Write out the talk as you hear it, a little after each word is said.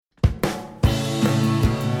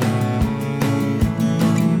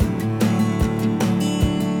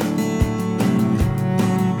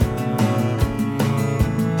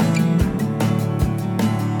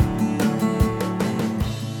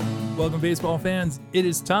Welcome, baseball fans. It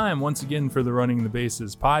is time once again for the Running the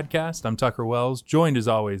Bases podcast. I'm Tucker Wells, joined as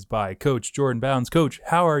always by Coach Jordan Bounds. Coach,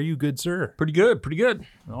 how are you, good sir? Pretty good.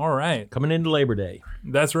 All right. Coming into Labor Day.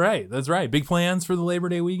 That's right. Big plans for the Labor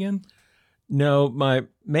Day weekend? No, my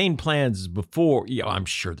main plans is before, I'm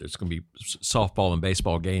sure there's going to be softball and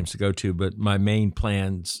baseball games to go to, but my main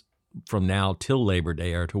plans from now till Labor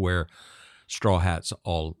Day are to wear straw hats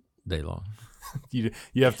all day long. You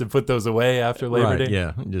have to put those away after Labor Day?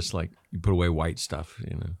 Yeah, just like you put away white stuff,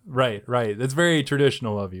 Right. That's very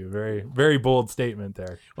traditional of you. Very, very bold statement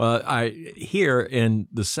there. Well, here in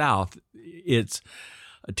the South, it's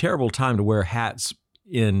a terrible time to wear hats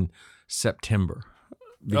in September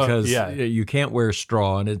because you can't wear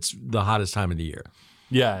straw and it's the hottest time of the year.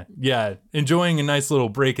 Yeah. Enjoying a nice little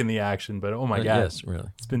break in the action, but oh my God. Yes, really.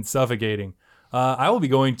 It's been suffocating. I will be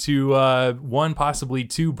going to one, possibly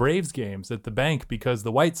two Braves games at the bank because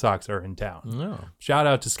the White Sox are in town. Oh. Shout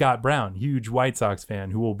out to Scott Brown, huge White Sox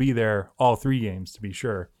fan, who will be there all three games to be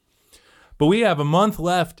sure. But we have a month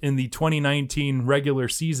left in the 2019 regular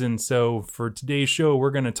season, so for today's show,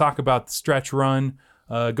 we're going to talk about the stretch run.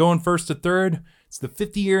 Going first to third, it's the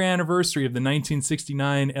 50-year anniversary of the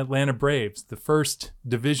 1969 Atlanta Braves, the first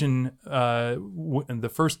division win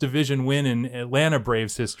in Atlanta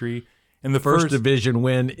Braves history. And the first division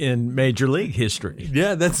win in Major League history.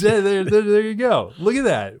 Yeah, that's it. There you go. Look at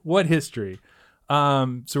that. What history.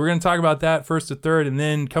 So we're going to talk about that first to third. And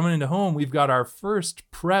then coming into home, we've got our first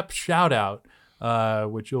prep shout out,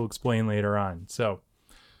 which you'll explain later on.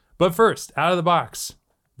 But first, out of the box,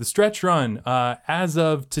 the stretch run. As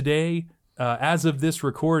of today, as of this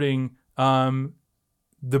recording, the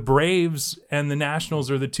Braves and the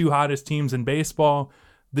Nationals are the two hottest teams in baseball.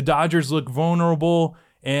 The Dodgers look vulnerable.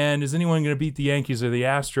 And is anyone going to beat the Yankees or the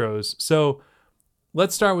Astros? So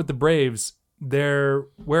let's start with the Braves. Where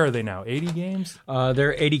are they now? 80 games?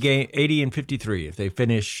 They're 80 and 53. If they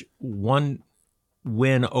finish one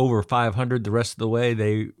win over 500 the rest of the way,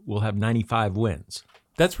 they will have 95 wins.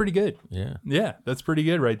 That's pretty good. Yeah, that's pretty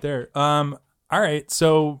good right there. All right.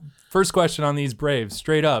 So first question on these Braves,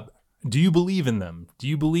 straight up, do you believe in them? Do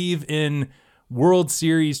you believe in World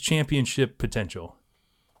Series championship potential?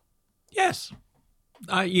 Yes.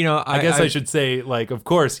 I guess I should say, of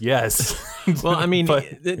course, yes. Well, I mean,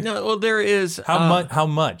 there is how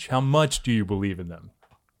much do you believe in them?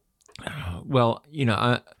 Well,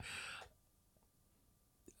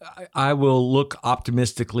 I will look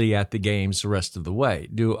optimistically at the games the rest of the way.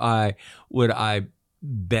 Would I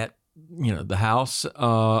bet the house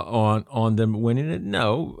on them winning it?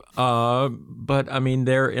 No, but I mean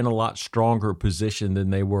they're in a lot stronger position than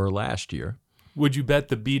they were last year. Would you bet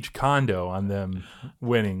the beach condo on them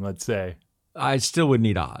winning, let's say? I still would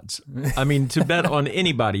need odds. I mean, to bet on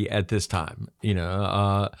anybody at this time,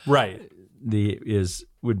 right,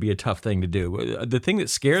 would be a tough thing to do. The thing that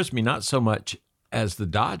scares me, not so much as the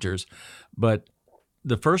Dodgers, but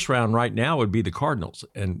the first round right now would be the Cardinals,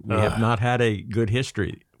 and we have not had a good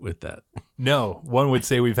history with that. No, one would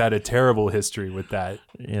say we've had a terrible history with that.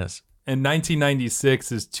 Yes. And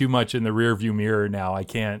 1996 is too much in the rearview mirror now. I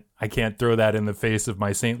can't throw that in the face of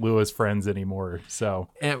my St. Louis friends anymore. So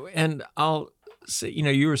and I'll say,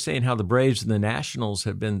 you were saying how the Braves and the Nationals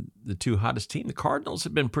have been the two hottest teams. The Cardinals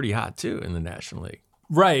have been pretty hot too in the National League.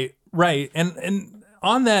 Right. And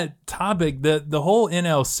on that topic, the whole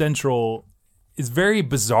NL Central is very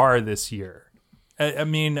bizarre this year. I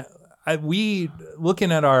mean, we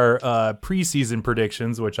looking at our preseason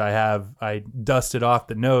predictions, which I dusted off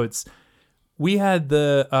the notes. We had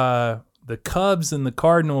the Cubs and the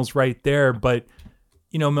Cardinals right there, but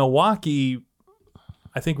Milwaukee,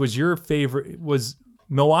 I think was your favorite.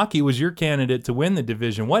 Milwaukee was your candidate to win the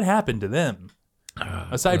division. What happened to them?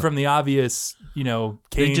 Aside from the obvious, Kane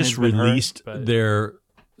they just released their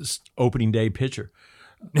opening day pitcher.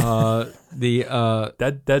 That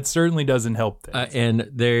certainly doesn't help things.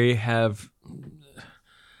 And they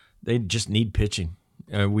just need pitching.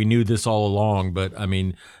 We knew this all along, but I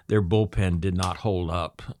mean, their bullpen did not hold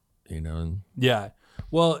up, Yeah.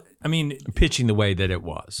 Well, I mean, pitching the way that it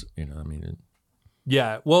was,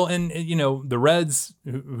 Yeah. Well, and the Reds,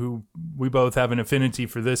 who we both have an affinity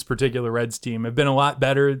for this particular Reds team, have been a lot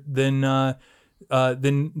better than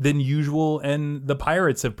usual, and the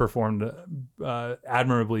Pirates have performed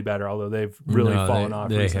admirably better, although they've really fallen off.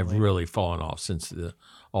 They recently. have really fallen off since the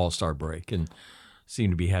All-Star break and seem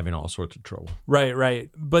to be having all sorts of trouble. Right.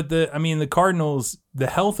 But the Cardinals, the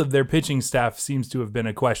health of their pitching staff seems to have been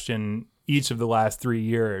a question each of the last 3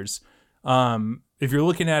 years. If you're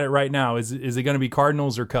looking at it right now, is it going to be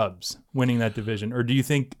Cardinals or Cubs winning that division, or do you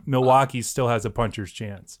think Milwaukee still has a puncher's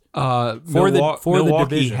chance? For the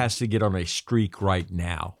Milwaukee division. has to get on a streak right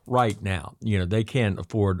now. Right now, they can't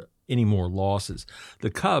afford any more losses. The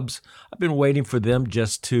Cubs, I've been waiting for them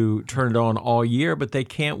just to turn it on all year, but they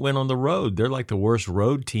can't win on the road. They're like the worst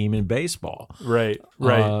road team in baseball. Right.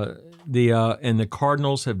 And the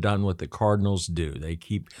Cardinals have done what the Cardinals do. They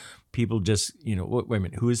keep people just, wait a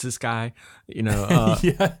minute, who is this guy?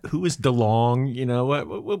 Yeah. Who is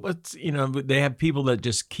DeLong? What's they have people that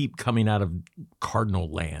just keep coming out of Cardinal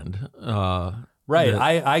land. Right.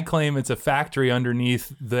 I claim it's a factory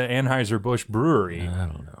underneath the Anheuser-Busch brewery. I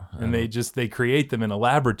don't know. And they create them in a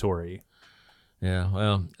laboratory. Yeah,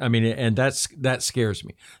 well, I mean, and that scares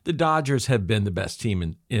me. The Dodgers have been the best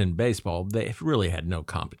team in baseball. They've really had no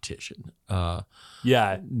competition.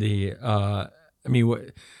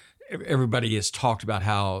 Everybody has talked about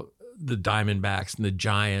how the Diamondbacks and the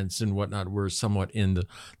Giants and whatnot were somewhat in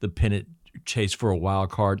the pennant chase for a wild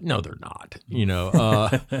card. No, they're not.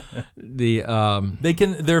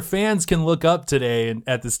 Their fans can look up today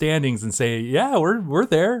at the standings and say, "Yeah, we're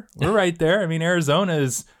there. We're right there." I mean, Arizona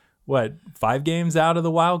is 5 games out of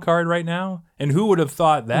the wild card right now, and who would have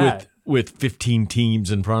thought that with 15 teams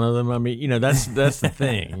in front of them? I mean, that's the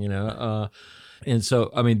thing, and so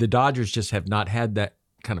I mean, the Dodgers just have not had that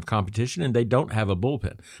kind of competition, and they don't have a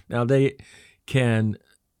bullpen. Now they can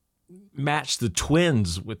match the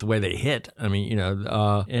Twins with the way they hit. I mean,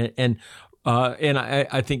 and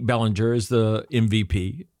I think Bellinger is the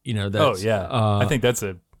MVP. I think that's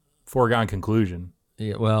a foregone conclusion.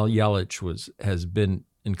 Yeah, well, Yelich has been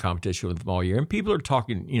in competition with them all year, and people are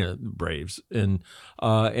talking, the Braves and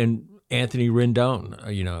Anthony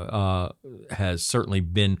Rendon, has certainly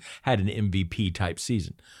had an MVP type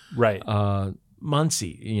season. Right.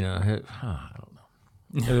 Muncy, I don't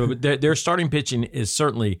know. Their starting pitching is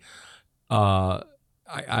certainly.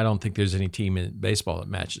 I don't think there's any team in baseball that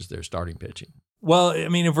matches their starting pitching. Well, I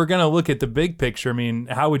mean, if we're going to look at the big picture, I mean,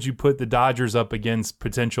 how would you put the Dodgers up against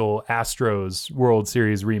potential Astros World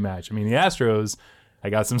Series rematch? I mean, the Astros, I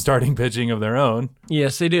got some starting pitching of their own.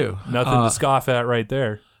 Yes, they do. Nothing to scoff at right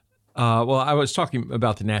there. Well, I was talking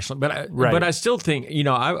about the National, but I still think,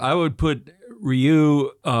 I would put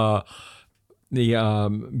Ryu, the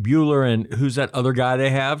Bueller, and who's that other guy they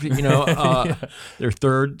have? Their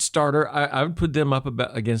third starter. I would put them up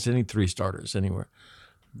against any 3 starters anywhere.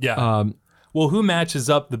 Yeah. Well, who matches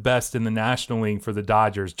up the best in the National League for the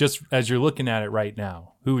Dodgers? Just as you're looking at it right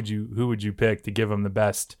now, who would you pick to give them the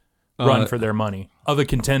best run for their money? Of a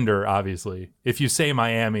contender, obviously. If you say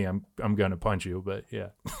Miami, I'm going to punch you. But yeah.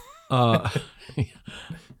 I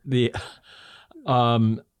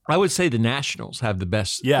would say the Nationals have the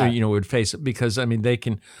best, would face it because, I mean, they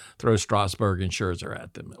can throw Strasburg and Scherzer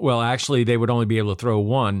at them. Well, actually, they would only be able to throw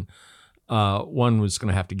one. One was going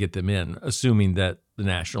to have to get them in, assuming that the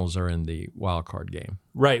Nationals are in the wild card game.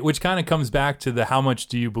 Right, which kind of comes back to the how much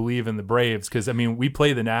do you believe in the Braves? Because, I mean, we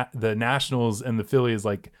play the Nationals and the Phillies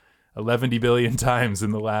like 11 billion times in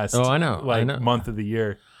the last month of the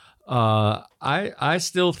year. I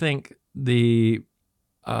still think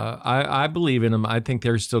I believe in them. I think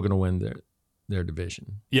they're still going to win their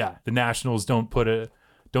division. Yeah, the Nationals don't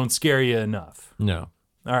scare you enough. No.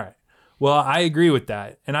 All right. Well, I agree with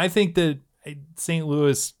that, and I think that St.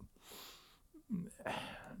 Louis.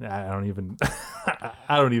 I don't even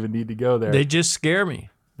need to go there. They just scare me.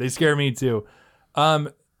 They scare me too.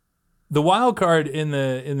 The wild card in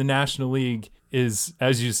the National League is,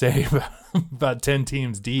 as you say, about 10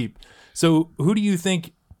 teams deep. So, who do you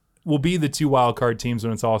think will be the 2 wild card teams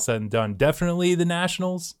when it's all said and done? Definitely the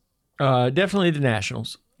Nationals? Definitely the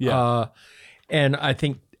Nationals. Yeah. And I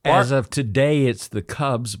think as of today, it's the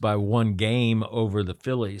Cubs by 1 game over the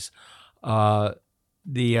Phillies. The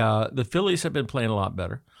Phillies have been playing a lot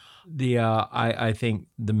better. I think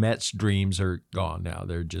the Mets' dreams are gone now.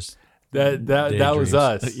 They're just that was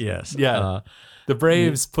us. Yes. Yeah. The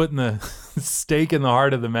Braves putting the stake in the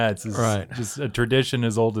heart of the Mets is right. Just a tradition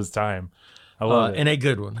as old as time. I love it. And a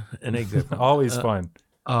good one. Always fun.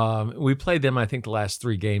 We played them, I think, the last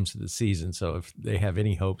 3 games of the season. So if they have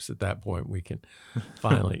any hopes at that point, we can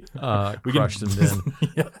finally crush them then.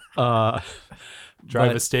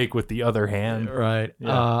 Drive a stake with the other hand. Right.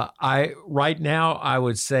 Yeah. Right now, I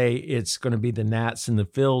would say it's going to be the Nats and the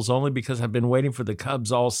Phils, only because I've been waiting for the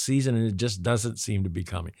Cubs all season, and it just doesn't seem to be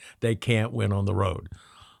coming. They can't win on the road.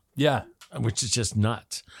 Yeah. Which is just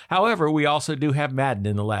nuts. However, we also do have Madden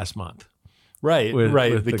in the last month. Right, with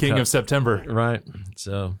the King Cubs. of September. Right.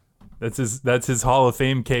 So that's his Hall of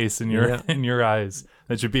Fame case in your eyes.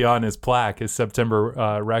 That should be on his plaque, his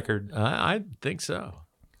September record. I think so.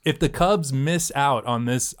 If the Cubs miss out on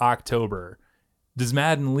this October, does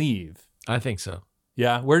Madden leave? I think so.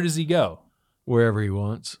 Yeah. Where does he go? Wherever he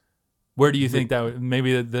wants. Where do you think that would,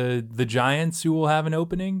 maybe the Giants who will have an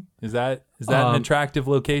opening? Is that an attractive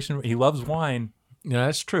location? He loves wine. Yeah,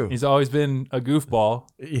 that's true. He's always been a goofball.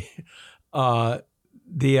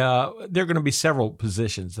 There are going to be several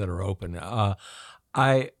positions that are open.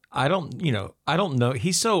 I don't know.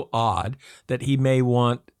 He's so odd that he may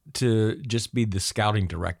want to just be the scouting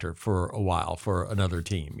director for a while for another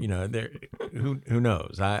team. Who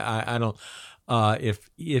knows? I don't.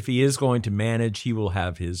 If he is going to manage, he will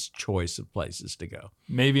have his choice of places to go.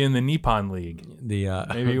 Maybe in the Nippon League.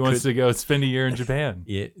 Maybe he wants to go spend a year in Japan.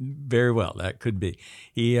 Yeah, very well. That could be.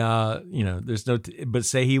 He, there's no. But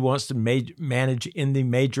say he wants to manage in the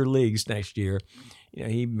major leagues next year.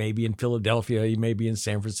 He may be in Philadelphia. He may be in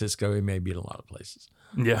San Francisco. He may be in a lot of places.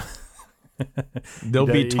 Yeah. There'll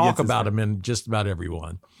be talk about him in just about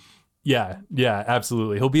everyone. Yeah,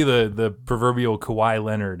 absolutely. He'll be the proverbial Kawhi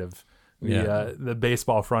Leonard of the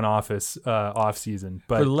baseball front office off season.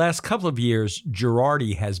 But for the last couple of years,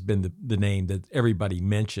 Girardi has been the name that everybody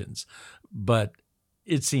mentions. But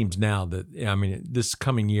it seems now that, this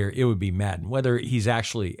coming year, it would be Madden. Whether he's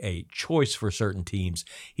actually a choice for certain teams,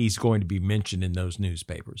 he's going to be mentioned in those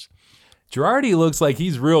newspapers. Girardi looks like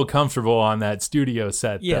he's real comfortable on that studio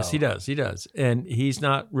set. Yes, though. he does. And he's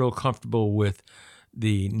not real comfortable with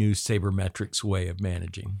the new sabermetrics way of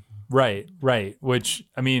managing. Right. Which,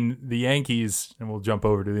 the Yankees, and we'll jump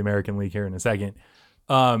over to the American League here in a second,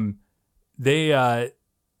 the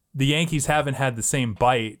Yankees haven't had the same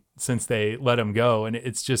bite since they let him go. And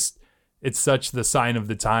it's such the sign of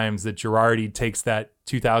the times that Girardi takes that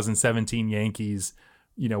 2017 Yankees,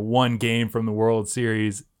 one game from the World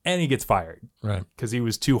Series, and he gets fired. Right. Because he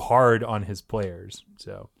was too hard on his players.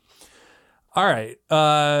 So, all right.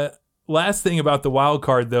 Last thing about the wild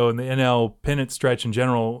card, though, in the NL pennant stretch in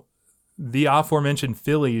general, the aforementioned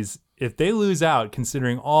Phillies, if they lose out,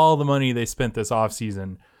 considering all the money they spent this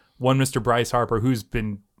offseason, one Mr. Bryce Harper, who's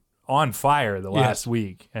been on fire the last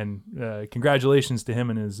week, and congratulations to him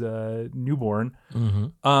and his newborn.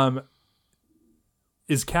 Mm-hmm.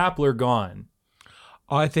 Is Kapler gone?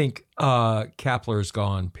 I think Kapler's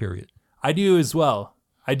gone, period. I do as well.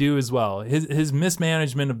 His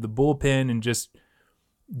mismanagement of the bullpen and just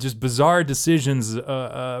bizarre decisions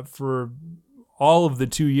for all of the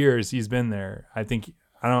 2 years he's been there. I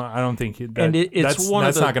don't think that's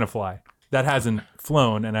not going to fly. That hasn't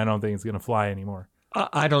flown, and I don't think it's going to fly anymore.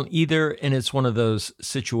 I don't either, and it's one of those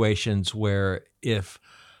situations where if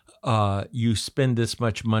you spend this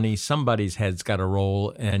much money, somebody's head's got to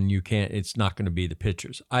roll, and you can't. It's not going to be the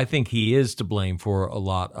pitchers. I think he is to blame for a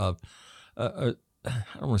lot of, I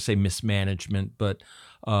don't want to say mismanagement, but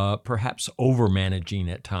perhaps overmanaging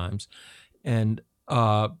at times, and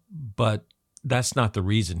but that's not the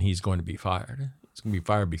reason he's going to be fired. He's going to be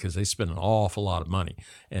fired because they spent an awful lot of money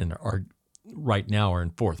and are right now are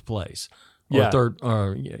in fourth place. Or third.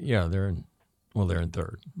 They're in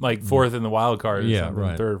third. Like fourth in the wild card.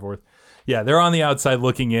 Right. Third, fourth. Yeah, they're on the outside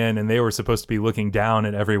looking in, and they were supposed to be looking down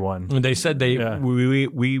at everyone. And they said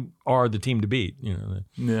we are the team to beat.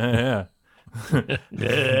 Yeah.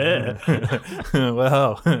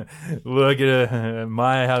 Well, look at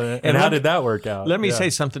how did that work out? Let me say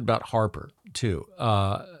something about Harper too.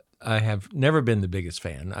 I have never been the biggest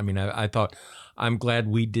fan. I thought I'm glad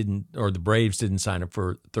we didn't, or the Braves didn't sign up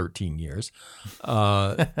for 13 years. However,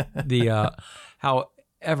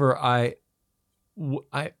 I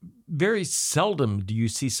very seldom do you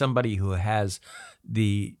see somebody who has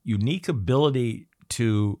the unique ability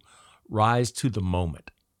to rise to the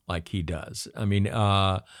moment like he does.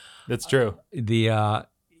 That's true.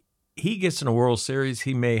 He gets in a World Series,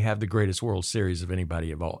 he may have the greatest World Series of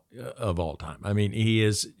anybody of all time.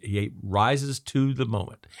 He rises to the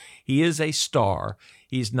moment. He is a star.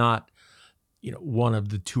 He's not, one of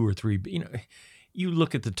the two or three. You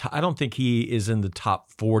look at the top. I don't think he is in the top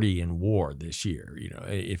 40 in WAR this year.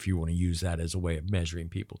 If you want to use that as a way of measuring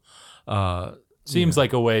people. Seems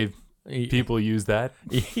like a way people use that.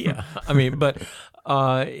 Yeah, but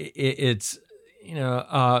it's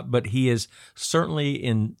but he is certainly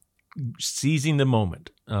in seizing the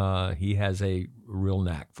moment. He has a real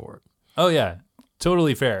knack for it. Oh yeah,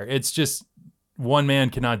 totally fair. It's just one man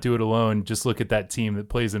cannot do it alone. Just look at that team that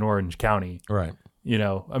plays in Orange County. Right.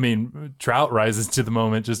 Trout rises to the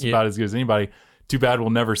moment just about as good as anybody. Too bad we'll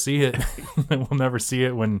never see it. We'll never see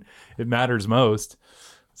it when it matters most.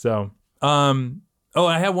 So, I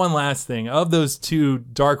have one last thing. Of those two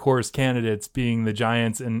dark horse candidates being the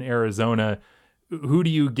Giants and Arizona, who do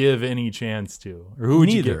you give any chance to? Or who would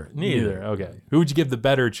Neither. you give? Neither. Okay. Who would you give the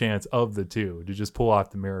better chance of the two to just pull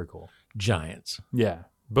off the miracle? Giants. Yeah.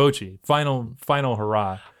 Bochy, final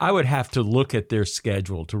hurrah. I would have to look at their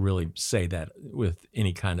schedule to really say that with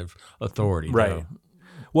any kind of authority. Right. Though.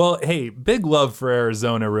 Well, hey, big love for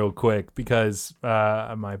Arizona real quick because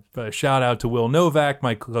my shout out to Will Novak,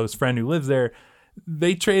 my close friend who lives there.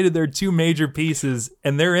 They traded their two major pieces,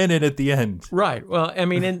 and they're in it at the end. Right. Well, I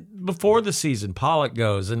mean, before the season, Pollock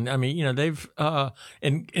goes, and I mean, they've who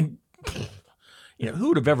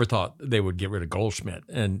would have ever thought they would get rid of Goldschmidt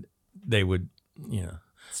and they would,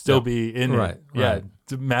 still be in right, it. Yeah, right.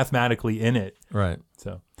 mathematically in it. Right.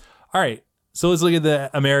 So, all right. So let's look at the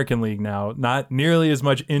American League now. Not nearly as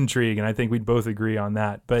much intrigue, and I think we'd both agree on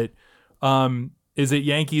that. But is it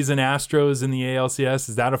Yankees and Astros in the ALCS?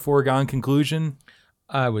 Is that a foregone conclusion?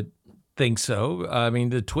 I would think so. I mean,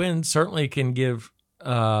 the Twins certainly can give,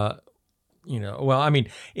 well, I mean,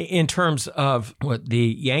 in terms of what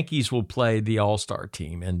the Yankees will play the All-Star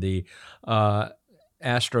team and the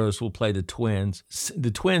Astros will play the Twins.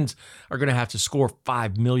 The Twins are going to have to score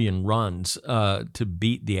 5 million runs to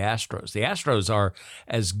beat the Astros. The Astros are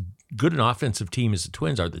as good an offensive team as the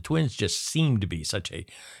Twins are. The Twins just seem to be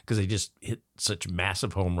because they just hit such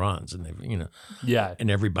massive home runs, and they've and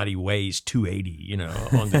everybody weighs 280,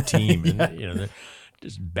 on the team, and they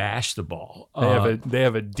just bash the ball. They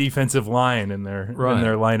have a defensive line in their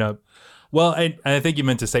lineup. Well, I think you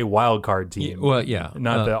meant to say wild card team. Well, yeah,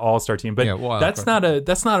 not the All-Star team, but that's card.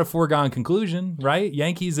 not a foregone conclusion, right?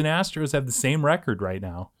 Yankees and Astros have the same record right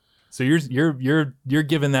now, so you're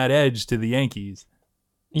giving that edge to the Yankees.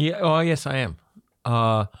 Yeah, oh yes, I am.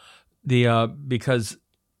 Because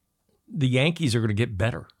the Yankees are going to get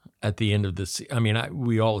better at the end of this. I mean,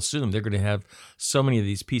 we all assume they're going to have so many of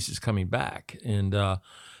these pieces coming back, and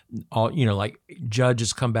like Judge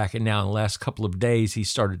has come back, and now in the last couple of days he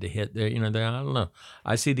started to hit there. I don't know.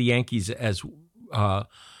 I see the Yankees as.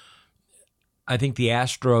 I think the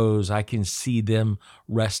Astros, I can see them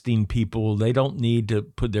resting people. They don't need to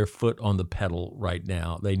put their foot on the pedal right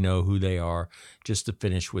now. They know who they are just to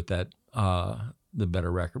finish with that the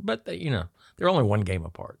better record. But they're only one game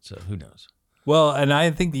apart, so who knows? Well, and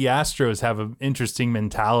I think the Astros have an interesting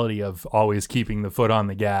mentality of always keeping the foot on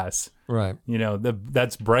the gas. Right.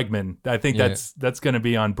 That's Bregman. I think that's going to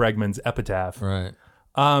be on Bregman's epitaph. Right.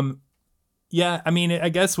 Yeah, I mean, I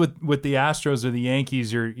guess with the Astros or the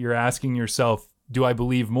Yankees, you're asking yourself, do I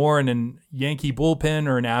believe more in an Yankee bullpen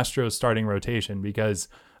or an Astros starting rotation? Because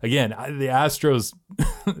again, the Astros,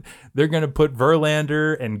 they're going to put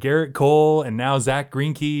Verlander and Garrett Cole and now Zach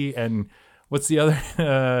Greinke and what's the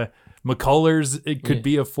other McCullers? It could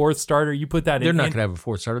be a fourth starter. You put that in. They're not going to have a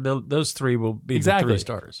fourth starter. Those three will be the three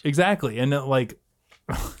starters. Exactly, and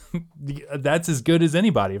that's as good as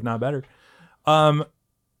anybody, if not better.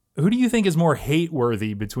 Who do you think is more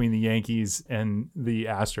hate-worthy between the Yankees and the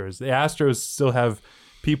Astros? The Astros still have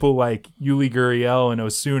people like Yuli Gurriel and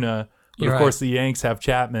Osuna, but of course the Yanks have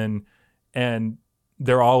Chapman, and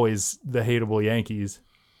they're always the hateable Yankees.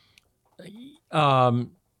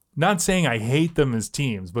 Not saying I hate them as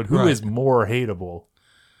teams, but who is more hateable?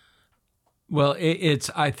 Well,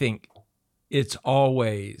 I think it's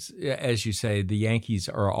always, as you say, the Yankees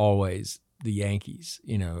are always the Yankees.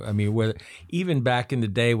 I mean, even back in the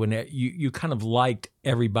day when you kind of liked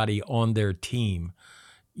everybody on their team,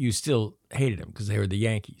 you still hated them because they were the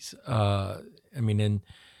Yankees. I mean, and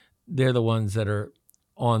they're the ones that are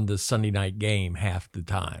on the Sunday night game half the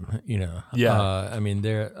time. Yeah. I mean,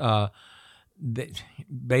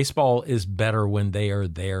 baseball is better when they are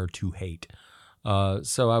there to hate.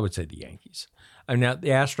 So I would say the Yankees. I mean, now the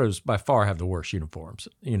Astros by far have the worst uniforms.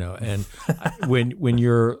 And when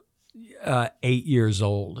you're 8 years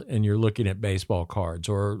old and you're looking at baseball cards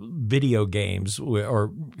or video games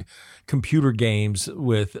or computer games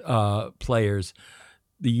with players,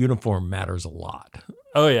 the uniform matters a lot.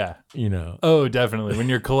 Oh, yeah. Oh, definitely. When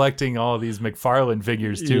you're collecting all these McFarlane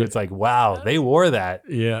figures, too, It's like, wow, they wore that.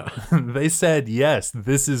 Yeah. They said, yes,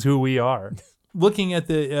 this is who we are. Looking at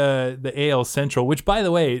the AL Central, which, by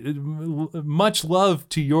the way, much love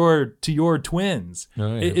to your Twins.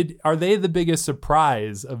 Oh, yeah. Are they the biggest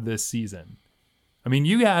surprise of this season? I mean,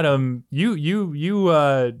 you had them.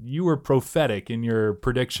 You were prophetic in your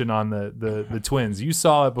prediction on the Twins. You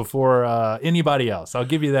saw it before anybody else. I'll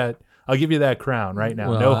give you that crown right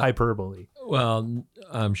now. No hyperbole. Well,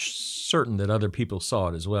 I'm certain that other people saw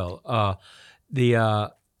it as well.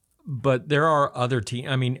 But there are other teams.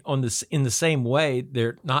 I mean, in the same way,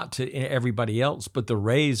 they're not to everybody else, but the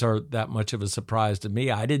Rays are that much of a surprise to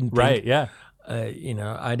me. I didn't think, I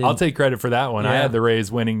didn't. I'll take credit for that one. I Yeah. had the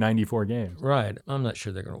Rays winning 94 games. Right. I'm not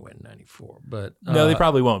sure they're going to win 94, but No, they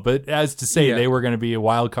probably won't. But as to say yeah. they were going to be a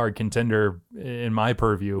wild card contender in my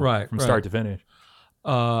purview from start to finish.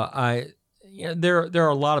 there are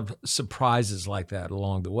a lot of surprises like that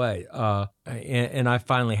along the way, and I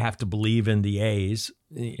finally have to believe in the A's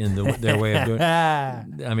in their way of doing.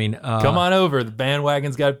 I mean, Come on over. The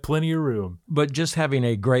bandwagon's got plenty of room. But just having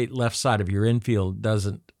a great left side of your infield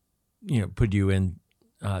doesn't, put you in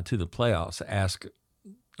to the playoffs. Ask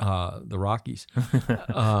the Rockies.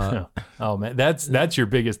 Oh man, that's your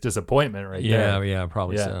biggest disappointment right there. Yeah,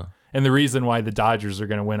 probably so. And the reason why the Dodgers are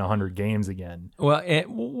going to win 100 games again. Well, and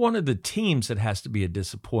one of the teams that has to be a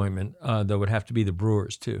disappointment, though, would have to be the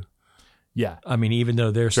Brewers too. Yeah, I mean, even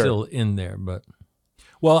though they're still in there, but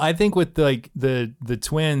well, I think with the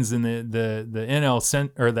Twins and the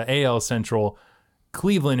the AL Central,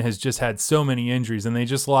 Cleveland has just had so many injuries, and they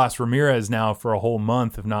just lost Ramirez now for a whole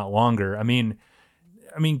month, if not longer. I mean,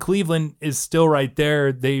 Cleveland is still right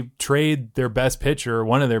there. They trade their best pitcher,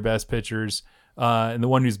 one of their best pitchers, and the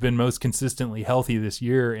one who's been most consistently healthy this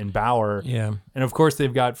year in Bauer. yeah. And of course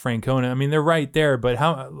they've got Francona. I mean, they're right there, but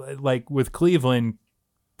with Cleveland,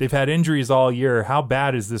 they've had injuries all year. How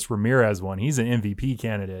bad is this Ramirez one? He's an MVP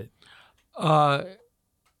candidate.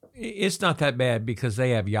 It's not that bad because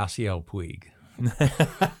they have Yasiel Puig.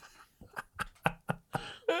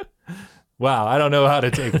 Wow, I don't know how to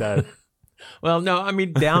take that. Well, no, I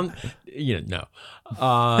mean down, no.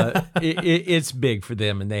 It's big for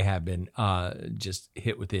them, and they have been just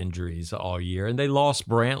hit with injuries all year. And they lost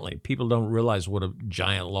Brantley. People don't realize what a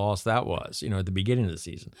giant loss that was. At the beginning of the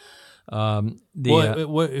season.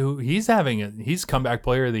 He's comeback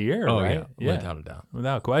player of the year. Oh right? yeah, without a doubt,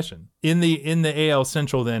 without question. In the AL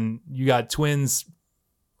Central, then you got Twins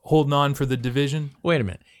holding on for the division. Wait a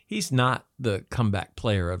minute, he's not the comeback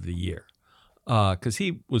player of the year. Because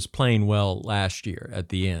he was playing well last year at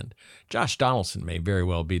the end. Josh Donaldson may very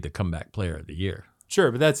well be the comeback player of the year. Sure,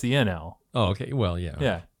 but that's the NL. Oh, okay. Well, yeah.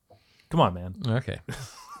 Yeah. Come on, man. Okay.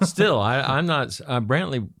 Still, I'm not.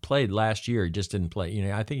 Brantley played last year. He just didn't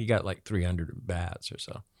play. I think he got like 300 bats or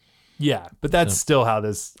so. Yeah, but that's still how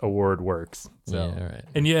this award works. So. Yeah, all right.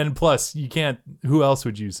 And plus, you can't. Who else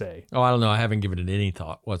would you say? Oh, I don't know. I haven't given it any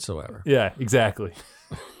thought whatsoever. Yeah, exactly.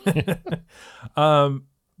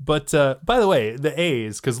 But by the way, the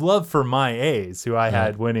A's, because love for my A's, who I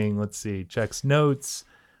had winning. Let's see, checks notes.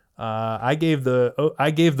 I gave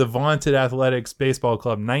the vaunted Athletics Baseball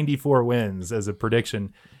Club 94 wins as a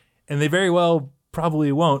prediction, and they very well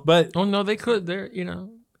probably won't. But oh no, they could. They're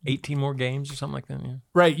 18 more games or something like that. Yeah.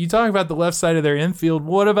 Right. You talk about the left side of their infield.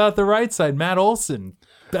 What about the right side? Matt Olson,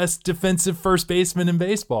 best defensive first baseman in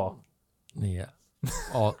baseball. Yeah.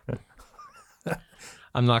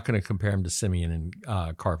 I'm not going to compare him to Simeon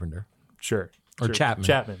and Carpenter. Sure. Or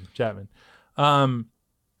Chapman. Chapman.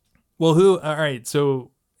 Well, who? All right. So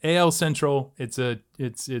AL Central.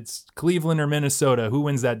 It's Cleveland or Minnesota. Who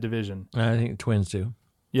wins that division? I think the Twins do.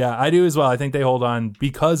 Yeah, I do as well. I think they hold on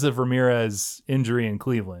because of Ramirez's injury in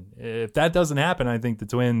Cleveland. If that doesn't happen, I think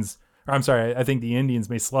I think the Indians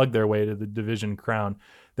may slug their way to the division crown.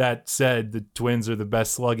 That said, the Twins are the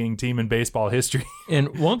best slugging team in baseball history.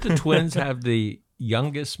 And won't the Twins have the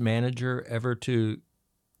youngest manager ever to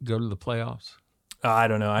go to the playoffs? I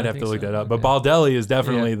don't know. I'd have to look that up. Okay. But Baldelli is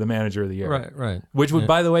definitely the manager of the year. Right. Which would,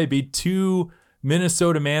 by the way, be two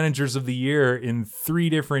Minnesota managers of the year in three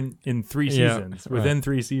seasons, within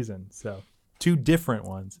 3 seasons. So 2 different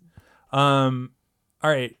ones. All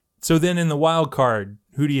right. So then in the wild card,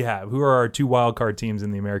 who do you have? Who are our 2 wild card teams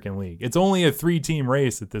in the American League? It's only a 3-team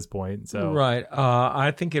race at this point. So right. I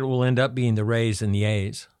think it will end up being the Rays and the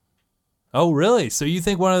A's. Oh, really? So you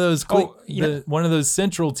think one of those one of those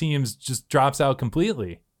Central teams just drops out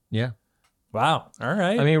completely? Yeah. Wow. All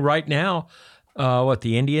right. I mean, right now,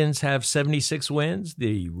 the Indians have 76 wins,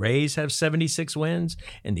 the Rays have 76 wins,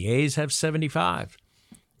 and the A's have 75.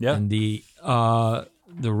 Yeah. And the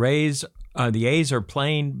Rays, the A's are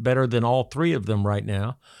playing better than all 3 of them right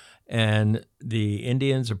now, and the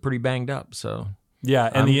Indians are pretty banged up. So yeah,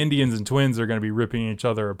 and the Indians and Twins are going to be ripping each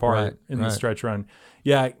other apart in the stretch run.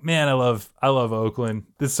 Yeah, man, I love Oakland.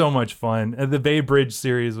 This is so much fun. And the Bay Bridge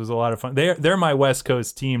series was a lot of fun. They're my West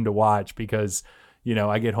Coast team to watch because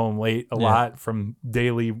I get home late a lot from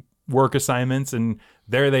daily work assignments, and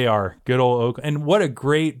there they are, good old Oakland. And what a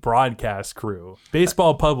great broadcast crew.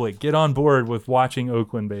 Baseball public, get on board with watching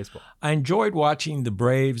Oakland baseball. I enjoyed watching the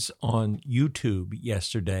Braves on YouTube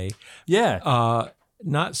yesterday. Yeah. I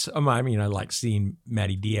like seeing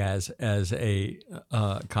Matty Diaz as a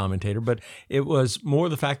commentator, but it was more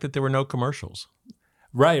the fact that there were no commercials.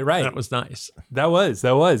 Right. That was nice. That was.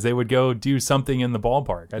 They would go do something in the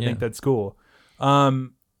ballpark. I think that's cool. All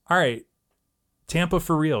right. Tampa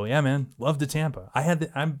for real. Yeah, man. Love the Tampa.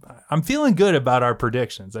 I'm feeling good about our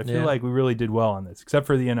predictions. I feel like we really did well on this, except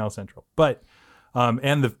for the NL Central. But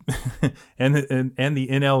and the and the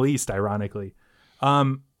NL East, ironically.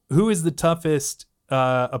 Who is the toughest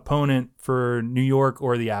opponent for New York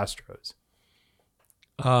or the Astros?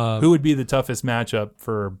 Who would be the toughest matchup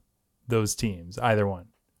for those teams? Either one.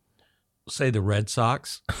 Say the Red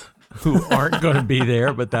Sox, who aren't going to be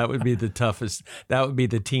there, but that would be the toughest. That would be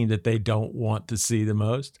the team that they don't want to see the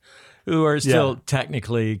most, who are still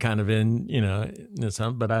technically kind of in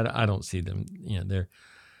some, but I don't see them.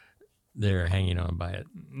 They're hanging on by it.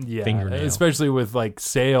 Yeah, fingernail. Especially with like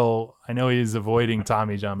Sale. I know he's avoiding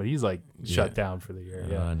Tommy John, but he's like shut down for the year.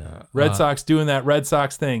 Yeah, no. Red Sox doing that Red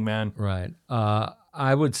Sox thing, man. Right.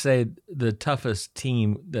 I would say the toughest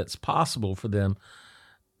team that's possible for them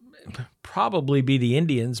probably be the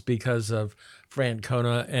Indians because of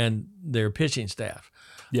Francona and their pitching staff.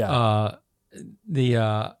 Yeah. And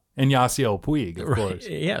Yasiel Puig, of course.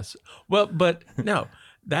 Yes. Well, but no.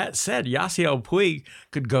 That said, Yasiel Puig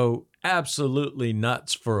could go absolutely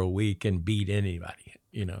nuts for a week and beat anybody.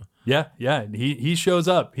 Yeah. He shows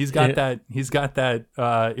up. He's got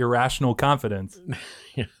that irrational confidence.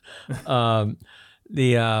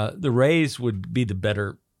 The Rays would be the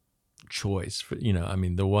better choice for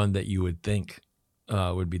the one that you would think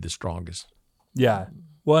would be the strongest. Yeah.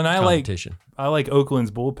 Well, and I like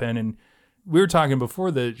Oakland's bullpen, and we were talking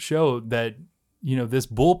before the show that this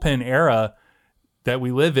bullpen era that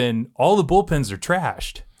we live in, all the bullpens are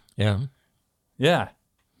trashed. Yeah. Yeah.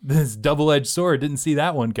 This double-edged sword. Didn't see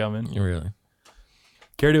that one coming. Really?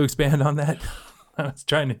 Care to expand on that? I was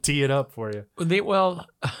trying to tee it up for you.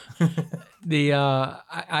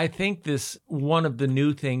 I think this one of the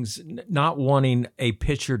new things, not wanting a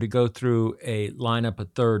pitcher to go through a lineup a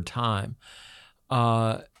third time,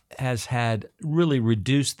 has had really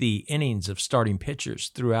reduced the innings of starting pitchers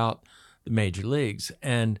throughout the major leagues,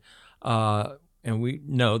 and we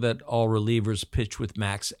know that all relievers pitch with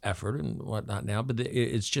max effort and whatnot now, but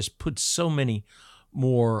it's just put so many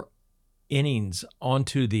more innings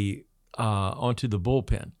onto the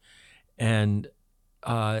bullpen, and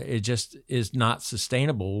it just is not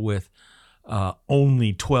sustainable with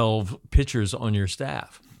only 12 pitchers on your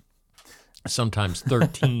staff. Sometimes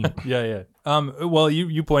 13. Yeah. Well,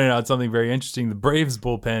 you pointed out something very interesting. The Braves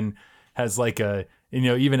bullpen has like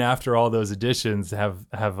even after all those additions, have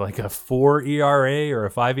like a 4 ERA or a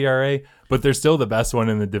 5 ERA, but they're still the best one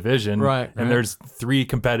in the division. Right. And there's 3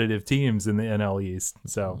 competitive teams in the NL East.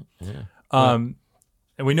 So, and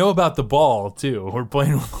we know about the ball too. We're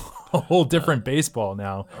playing a whole different baseball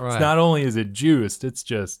now. Right. It's not only is it juiced, it's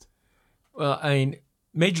just. Well, I mean,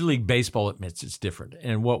 Major League Baseball admits it's different,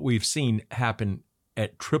 and what we've seen happen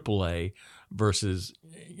at AAA versus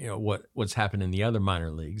what's happened in the other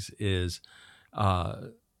minor leagues is.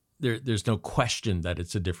 There's no question that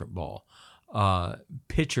it's a different ball.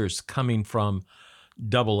 Pitchers coming from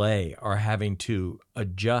AA are having to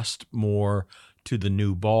adjust more to the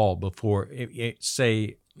new ball before,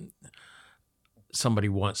 say, somebody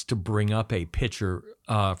wants to bring up a pitcher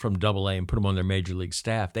from AA and put them on their major league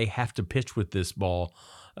staff. They have to pitch with this ball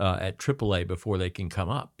at AAA before they can come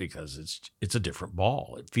up because it's a different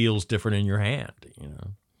ball. It feels different in your hand,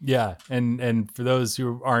 Yeah, and for those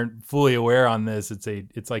who aren't fully aware on this,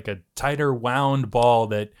 it's like a tighter wound ball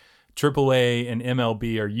that AAA and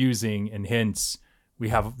MLB are using, and hence we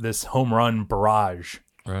have this home run barrage.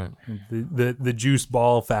 Right. The juice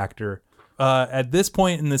ball factor. At this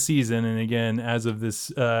point in the season, and again, as of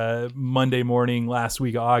this Monday morning, last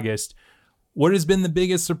week of August, what has been the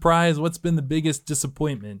biggest surprise? What's been the biggest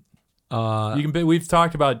disappointment? We've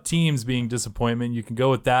talked about teams being disappointment. You can go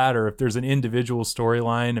with that, or if there's an individual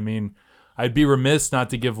storyline. I mean, I'd be remiss not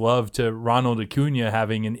to give love to Ronald Acuna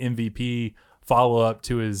having an MVP follow-up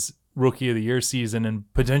to his Rookie of the Year season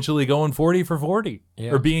and potentially going 40 for 40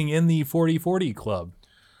 or being in the 40-40 club.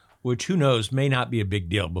 Which, who knows, may not be a big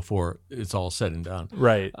deal before it's all said and done.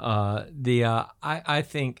 Right. I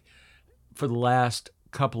think for the last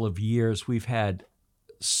couple of years we've had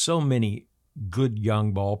so many good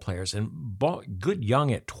young ball players and good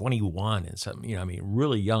young at 21 and something,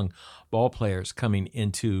 really young ball players coming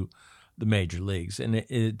into the major leagues, and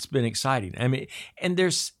it's been exciting. I mean, and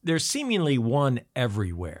there's seemingly one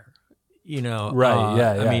everywhere. Right.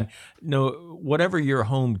 Yeah. I mean, whatever your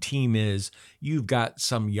home team is, you've got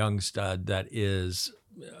some young stud that is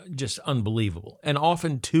just unbelievable, and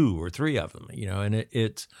often 2 or 3 of them. And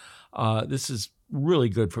it's this is really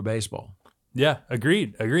good for baseball. Yeah,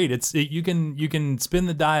 agreed. You can spin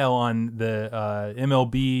the dial on the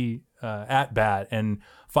MLB at bat and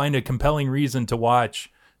find a compelling reason to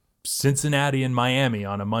watch Cincinnati and Miami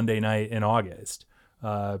on a Monday night in August.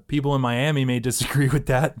 People in Miami may disagree with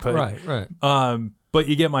that, but Right. But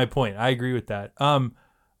you get my point. I agree with that.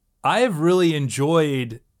 I have really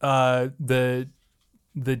enjoyed the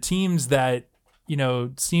teams that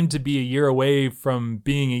seem to be a year away from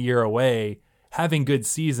being a year away, having good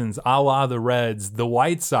seasons, a la the Reds, the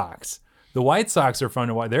White Sox. The White Sox are fun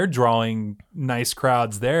to watch. They're drawing nice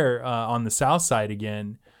crowds there on the South Side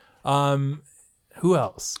again. Who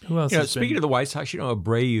else? Speaking of the White Sox,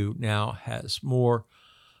 Abreu now has more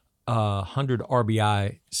 100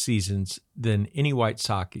 RBI seasons than any White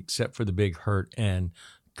Sox except for the Big Hurt and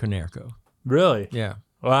Konerko. Really? Yeah.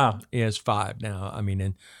 Wow. He has 5 now. I mean,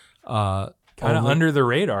 and kind of under the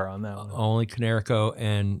radar on that one. Only Konerko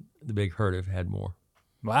and the Big Hurt have had more.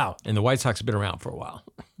 Wow. And the White Sox have been around for a while.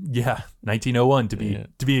 Yeah, 1901 to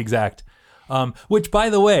be exact. Which,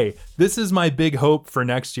 by the way, this is my big hope for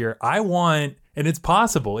next year. I want, and it's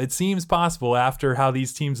possible, it seems possible after how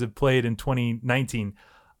these teams have played in 2019.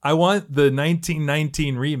 I want the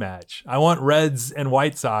 1919 rematch. I want Reds and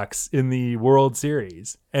White Sox in the World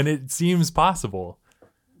Series. And it seems possible.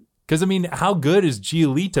 Because, I mean, how good has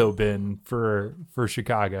Giolito been for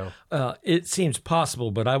Chicago? It seems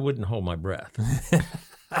possible, but I wouldn't hold my breath.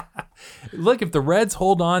 Look, if the Reds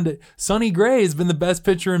hold on to... Sonny Gray has been the best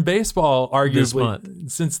pitcher in baseball, arguably,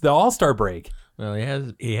 since the All-Star break. Well,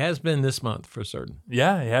 he has been this month for certain.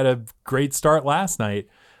 Yeah, he had a great start last night.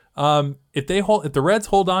 If the Reds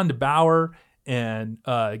hold on to Bauer and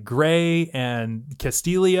Gray and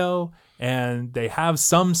Castillo, and they have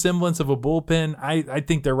some semblance of a bullpen, I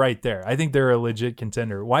think they're right there. I think they're a legit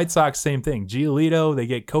contender. White Sox, same thing. Giolito, they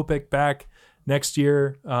get Kopech back next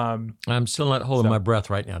year. I'm still not holding my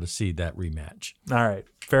breath right now to see that rematch. All right,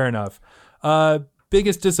 fair enough.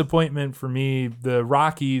 Biggest disappointment for me, the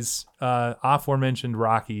Rockies, aforementioned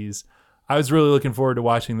Rockies. I was really looking forward to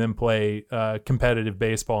watching them play competitive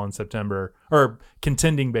baseball in September, or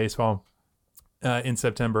contending baseball in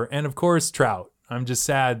September. And of course, Trout. I'm just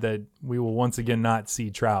sad that we will once again not see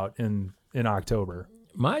Trout in October.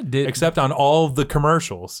 Except on all of the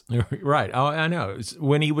commercials. Right. Oh, I know.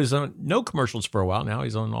 When he was on no commercials for a while, now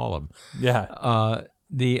he's on all of them. Yeah.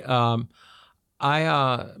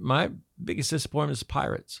 My biggest disappointment is the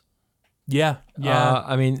Pirates. Yeah.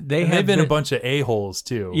 I mean, they've been a bunch of a-holes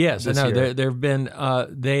too. Yes, I know. There've been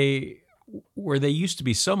where they used to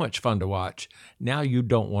be so much fun to watch. Now you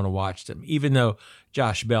don't want to watch them, even though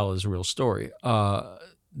Josh Bell is a real story.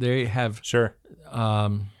 They have sure.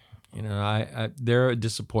 They're a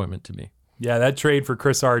disappointment to me. Yeah, that trade for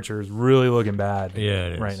Chris Archer is really looking bad. Yeah,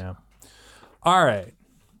 it is. Right now. All right,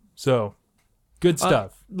 so good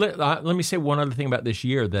stuff. Let me say one other thing about this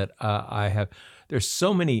year that I have. There's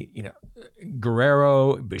so many,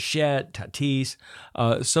 Guerrero, Bichette, Tatis,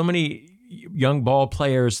 so many young ball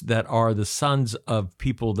players that are the sons of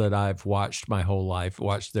people that I've watched my whole life,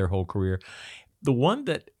 watched their whole career. The one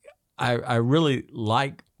that I really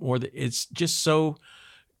like more, it's just so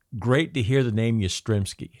great to hear the name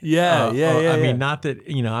Yastrzemski. Yeah. I mean, not that,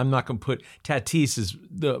 I'm not going to put Tatis is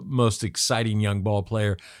the most exciting young ball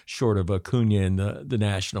player short of Acuna in the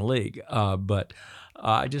National League. But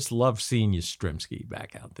I just love seeing Yastrzemski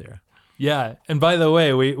back out there. Yeah. And by the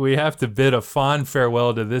way, we have to bid a fond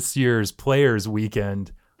farewell to this year's Players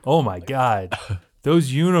Weekend. Oh my God.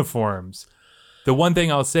 Those uniforms. The one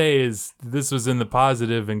thing I'll say is this was in the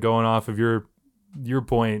positive, and going off of your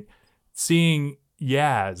point, seeing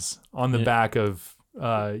Yaz on the back of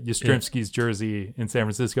Yastrzemski's jersey in San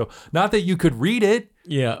Francisco. Not that you could read it.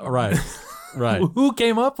 Yeah, right. Right. Who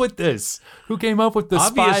came up with this? Who came up with the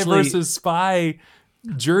spy versus spy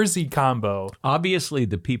jersey combo? Obviously,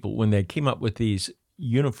 the people, when they came up with these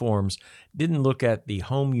uniforms, didn't look at the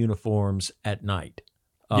home uniforms at night.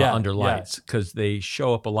 Under lights, because they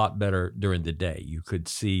show up a lot better during the day. You could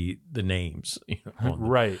see the names.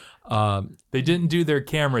 Right. They didn't do their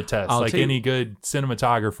camera tests like any good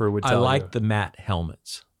cinematographer would tell you. I like the matte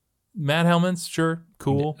helmets. Matte helmets, sure.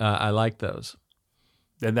 Cool. I like those.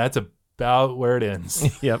 And that's about where it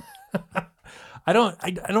ends. Yep. I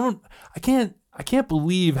can't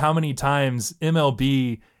believe how many times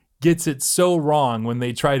MLB gets it so wrong when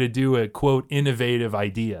they try to do a quote innovative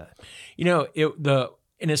idea.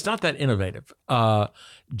 And it's not that innovative. John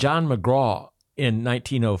McGraw in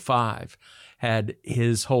 1905 had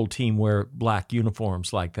his whole team wear black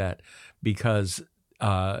uniforms like that because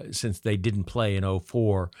since they didn't play in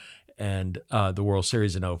 04 and the World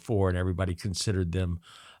Series in 04, and everybody considered them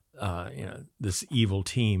this evil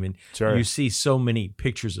team. And Sure. you see so many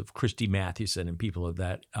pictures of Christy Mathewson and people of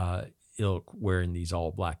that ilk wearing these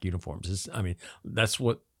all black uniforms. That's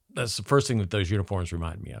the first thing that those uniforms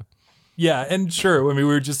remind me of. Yeah, and sure, I mean,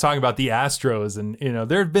 we were just talking about the Astros, and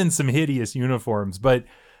there have been some hideous uniforms, but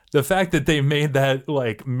the fact that they made that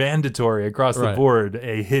like mandatory across the board,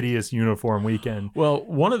 a hideous uniform weekend. Well,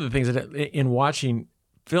 one of the things that in watching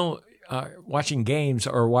film, watching games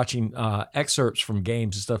or watching excerpts from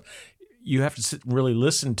games and stuff, you have to sit and really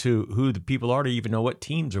listen to who the people are to even know what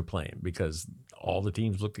teams are playing, because all the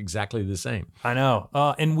teams look exactly the same. I know,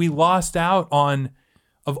 and we lost out on.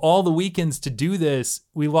 Of all the weekends to do this,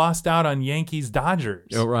 we lost out on Yankees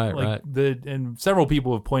Dodgers. Oh, right. And several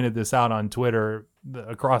people have pointed this out on Twitter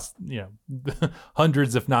across,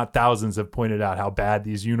 hundreds, if not thousands, have pointed out how bad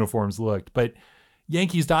these uniforms looked. But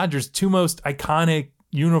Yankees Dodgers, two most iconic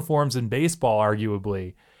uniforms in baseball,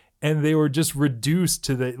 arguably, and they were just reduced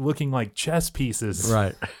to looking like chess pieces.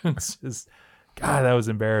 Right. It's just, God, that was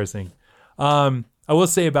embarrassing. I will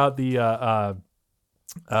say about the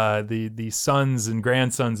sons and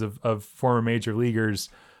grandsons of former major leaguers.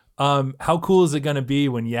 How cool is it going to be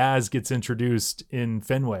when Yaz gets introduced in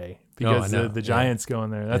Fenway? Because the Giants go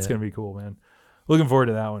in there. That's going to be cool, man. Looking forward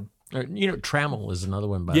to that one. Trammell is another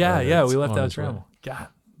one. Yeah, we left out Trammell. God,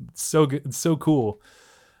 it's so good. It's so cool.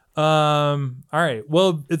 All right.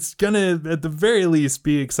 Well, it's going to, at the very least,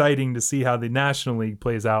 be exciting to see how the National League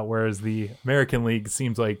plays out, whereas the American League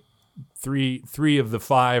seems like three of the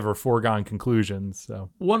 5 are foregone conclusions. So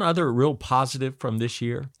one other real positive from this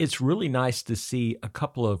year, it's really nice to see a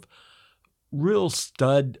couple of real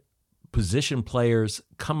stud position players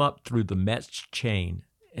come up through the Mets chain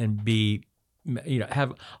and be,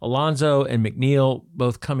 have Alonso and McNeil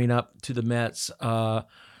both coming up to the Mets. I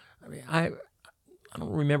don't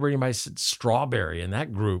remember anybody said Strawberry in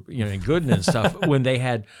that group, and Gooden and stuff when they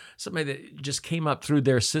had somebody that just came up through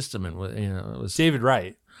their system and it was David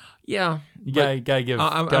Wright. Yeah, gotta give.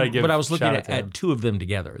 But I was looking at two of them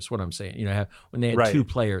together. Is what I'm saying. When they had two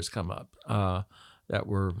players come up that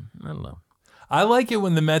were, I don't know. I like it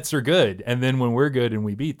when the Mets are good, and then when we're good and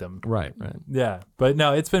we beat them. Right. Yeah, but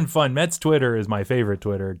no, it's been fun. Mets Twitter is my favorite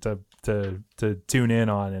Twitter to tune in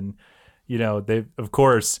on, and they, of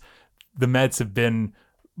course, the Mets have been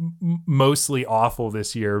mostly awful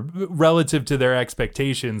this year relative to their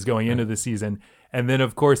expectations going into the season. And then,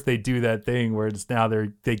 of course, they do that thing where it's now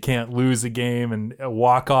they can't lose a game and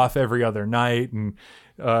walk off every other night. And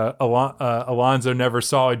Alonso never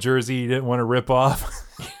saw a jersey he didn't want to rip off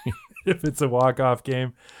if it's a walk-off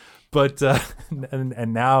game. But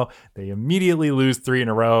and now they immediately lose 3 in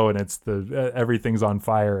a row, and it's everything's on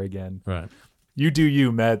fire again. Right. You do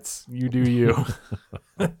you, Mets. You do you.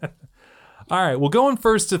 All right. Well, going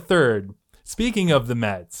first to third. Speaking of the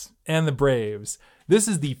Mets and the Braves, this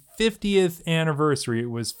is the 50th anniversary. It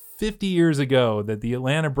was 50 years ago that the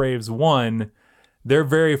Atlanta Braves won their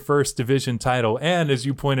very first division title. And as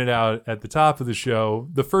you pointed out at the top of the show,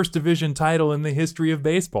 the first division title in the history of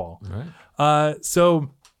baseball. Right.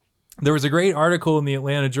 So there was a great article in the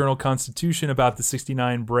Atlanta Journal-Constitution about the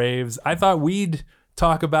 69 Braves. I thought we'd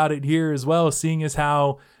talk about it here as well, seeing as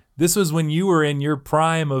how this was when you were in your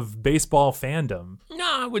prime of baseball fandom. No,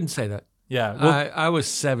 I wouldn't say that. Yeah. Well, I was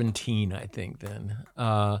 17, I think, then.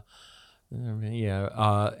 Well,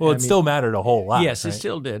 it still mattered a whole lot. Yes, right? It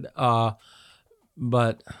still did.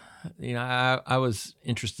 But, I was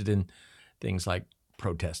interested in things like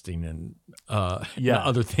protesting and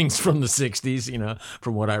other things from the 60s,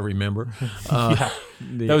 from what I remember. That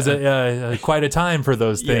was quite a time for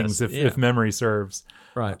those things, if memory serves.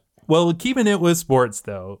 Right. Well, keeping it with sports,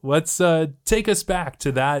 though, let's take us back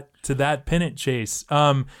to that pennant chase.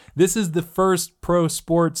 This is the first pro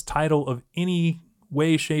sports title of any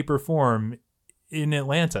way, shape, or form in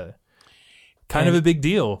Atlanta. Kind of a big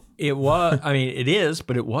deal. It was. I mean, it is,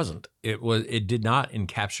 but it wasn't. It did not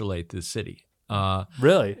encapsulate the city.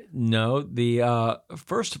 Really? No.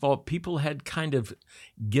 First of all, people had kind of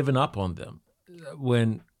given up on them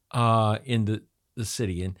when in the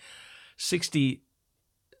city in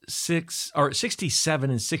 67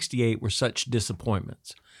 and 68 were such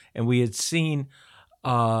disappointments. And we had seen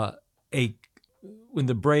when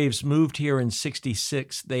the Braves moved here in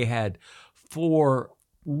 66, they had 4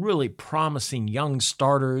 really promising young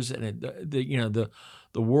starters, and the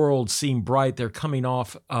world seemed bright. They're coming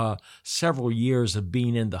off several years of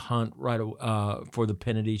being in the hunt for the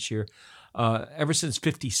pennant each year. Ever since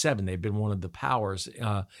 57, they've been one of the powers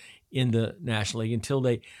in the National League until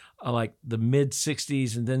they like the mid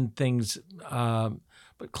 60s, and then things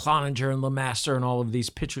but Cloninger and LeMaster and all of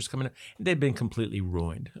these pitchers coming in, they'd been completely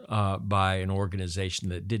ruined by an organization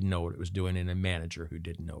that didn't know what it was doing and a manager who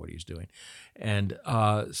didn't know what he was doing. And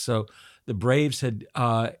so the Braves had,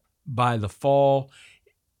 by the fall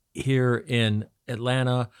here in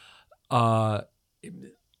Atlanta and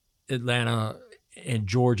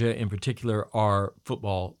Georgia in particular are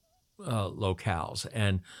football locales.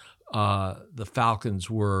 And the Falcons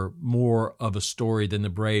were more of a story than the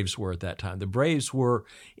Braves were at that time. The Braves were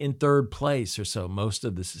in third place or so most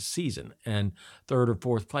of the season, and third or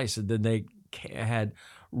fourth place. And then they had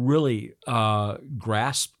really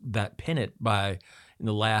grasped that pennant in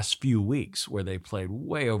the last few weeks, where they played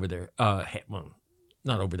way over their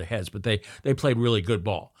not over their heads, but they played really good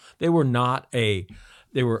ball. They were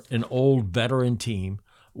an old veteran team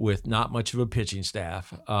with not much of a pitching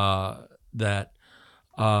staff that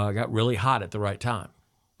got really hot at the right time.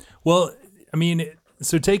 Well, I mean,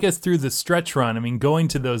 so take us through the stretch run. I mean, going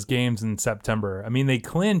to those games in September. I mean, they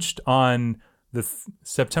clinched on the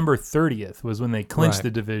September 30th was when they clinched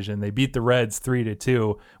the division. They beat the Reds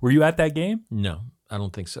 3-2. Were you at that game? No, I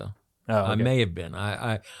don't think so. Oh, okay. I may have been.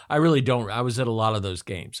 I really don't. I was at a lot of those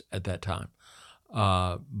games at that time,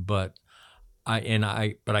 but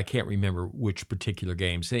I can't remember which particular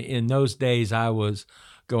games. In those days, I was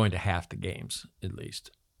going to half the games at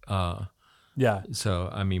least. Yeah. So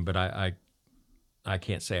I mean, but I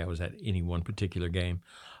can't say I was at any one particular game.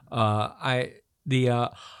 I'll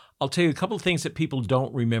tell you a couple of things that people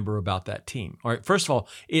don't remember about that team. All right, first of all,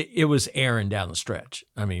 it was Aaron down the stretch.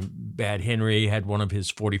 I mean, Bad Henry had one of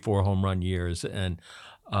his 44 home run years and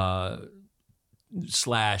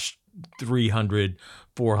slashed 300,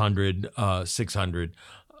 400, 600.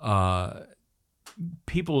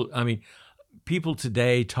 People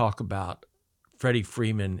today talk about Freddie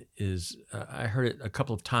Freeman I heard it a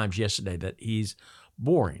couple of times yesterday that he's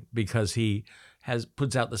boring because he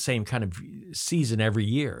puts out the same kind of season every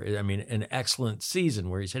year. I mean, an excellent season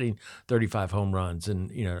where he's hitting 35 home runs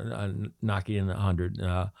and knocking in 100.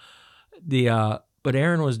 But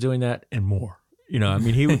Aaron was doing that and more. I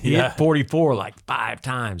mean, he hit 44 like 5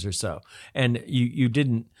 times or so, and you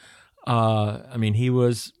didn't. I mean, he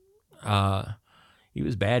was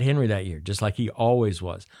Bad Henry that year, just like he always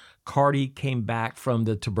was. Carty came back from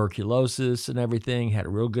the tuberculosis and everything, had a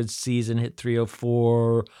real good season, hit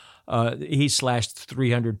 304. He slashed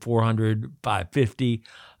 300, 400, 550.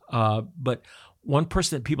 But one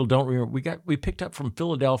person that people don't remember, we picked up from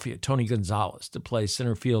Philadelphia, Tony Gonzalez, to play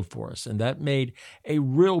center field for us. And that made a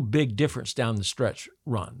real big difference down the stretch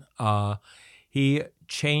run. He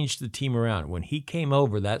changed the team around. When he came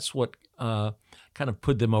over, that's what kind of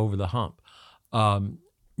put them over the hump.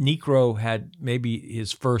 Niekro had maybe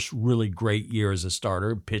his first really great year as a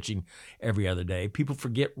starter, pitching every other day. People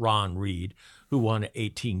forget Ron Reed, who won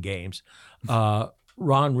 18 games.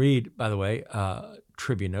 Ron Reed, by the way,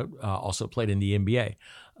 trivia note, also played in the NBA.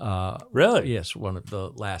 Really? Yes, one of the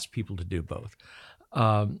last people to do both.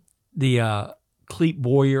 Clete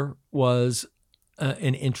Boyer was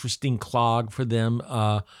an interesting clog for them,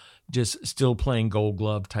 just still playing Gold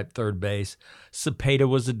Glove type third base. Cepeda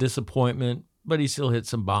was a disappointment, but he still hit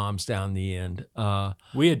some bombs down the end.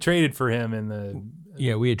 We had traded for him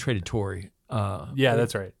we had traded Torrey. Yeah,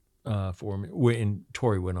 that's right. For him, and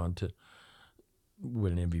Torrey went on to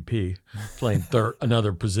win an MVP, playing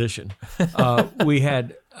another position. We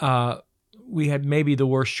had maybe the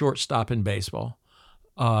worst shortstop in baseball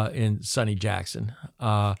in Sonny Jackson.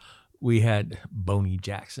 We had Boney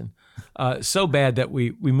Jackson. So bad that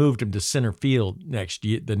we moved him to center field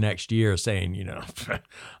the next year, saying,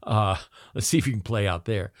 let's see if you can play out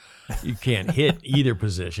there. You can't hit either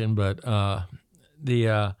position, but we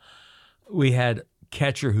had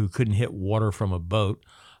catcher who couldn't hit water from a boat.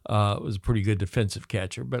 Was a pretty good defensive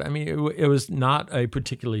catcher, but I mean, it was not a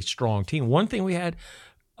particularly strong team. One thing we had,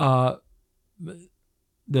 the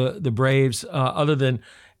Braves, other than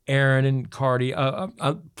Aaron and Carty,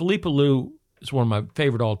 Felipe Alou is one of my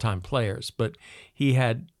favorite all-time players, but he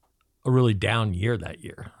had a really down year that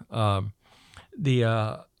year. But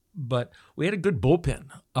we had a good bullpen.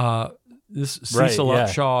 This Cecil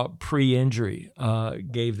Upshaw pre-injury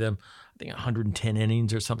gave them, I think, 110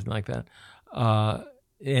 innings or something like that.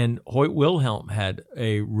 And Hoyt Wilhelm had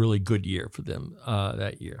a really good year for them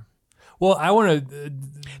that year. Well, I want to.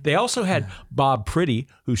 They also had Bob Pretty,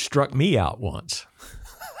 who struck me out once.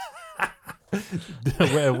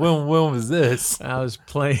 when was this? I was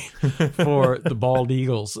playing for the Bald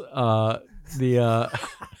Eagles. So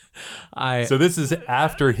this is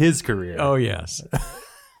after his career. Oh, yes.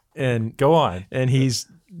 And go on. And he's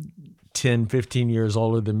 10, 15 years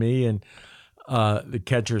older than me. And the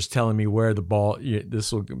catcher's telling me where the ball,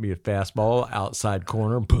 this will be a fastball, outside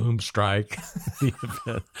corner, boom, strike.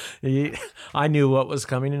 I knew what was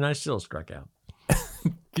coming, and I still struck out.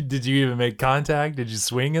 Did you even make contact? Did you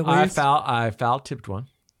swing at least? I foul tipped one.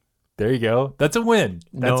 There you go. That's a win.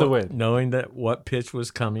 That's a win. Knowing that what pitch was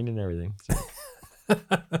coming and everything. So.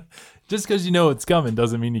 Just because you know it's coming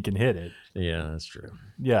doesn't mean you can hit it. Yeah, that's true.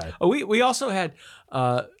 Yeah. Oh, we also had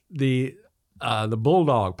the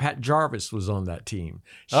Bulldog, Pat Jarvis, was on that team.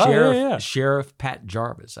 Sheriff Pat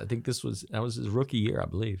Jarvis. I think that was his rookie year, I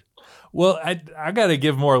believe. Well, I got to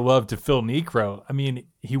give more love to Phil Niekro. I mean,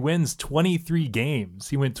 he wins 23 games.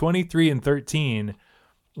 He went 23-13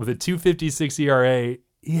 with a 2.56 ERA.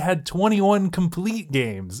 He had 21 complete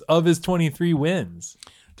games of his 23 wins.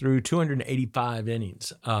 Through 285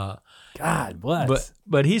 innings. God bless.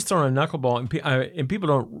 But he's throwing a knuckleball, and people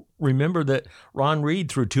don't remember that Ron Reed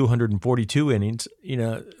threw 242 innings.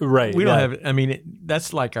 Right? We don't have. I mean,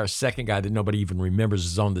 that's like our second guy that nobody even remembers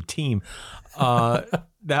is on the team.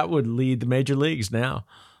 That would lead the major leagues now.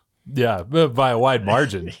 Yeah, by a wide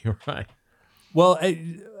margin. You're right. Well,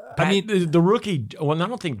 I mean, the rookie. Well, I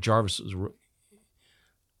don't think Jarvis was.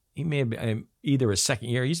 He may have been either his second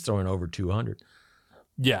year. He's throwing over 200.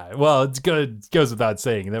 Yeah, well, it's good. It goes without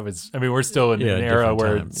saying. We're still in an era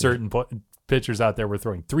where certain pitchers out there were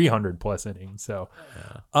throwing 300 plus innings. So,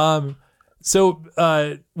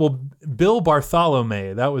 Bill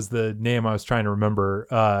Bartholomew, that was the name I was trying to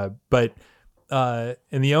remember. But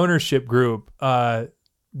in the ownership group,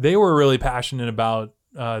 they were really passionate about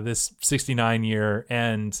this 69 year,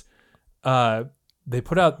 and they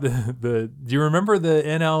put out the. Do you remember the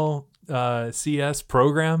NLCS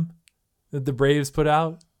program that the Braves put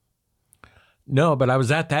out? No, but I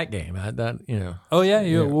was at that game. Oh yeah.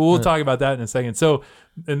 We'll talk about that in a second. So,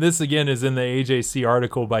 and this again is in the AJC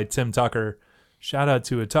article by Tim Tucker. Shout out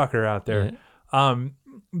to a Tucker out there. Right.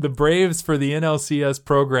 The Braves for the NLCS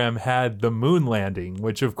program had the moon landing,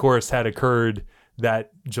 which of course had occurred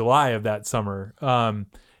that July of that summer.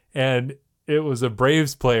 And it was a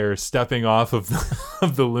Braves player stepping off of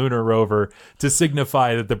the lunar rover to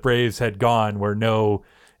signify that the Braves had gone where no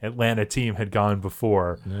Atlanta team had gone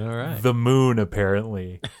before. All right. The moon,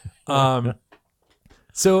 apparently.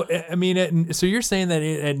 So, I mean, so you're saying that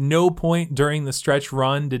at no point during the stretch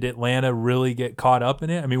run did Atlanta really get caught up in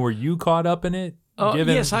it? I mean, were you caught up in it?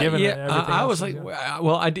 Yes, I was like,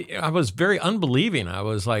 well, I was very unbelieving. I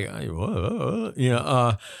was like,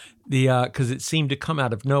 because it seemed to come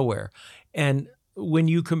out of nowhere. And when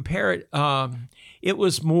you compare it, it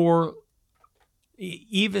was more.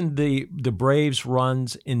 Even the Braves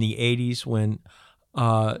runs in the 80s when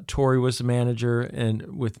Torrey was the manager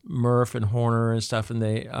and with Murph and Horner and stuff, and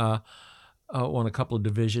they won a couple of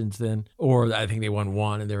divisions then, or I think they won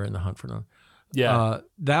one and they were in the hunt for another. Yeah.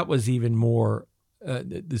 That was even more,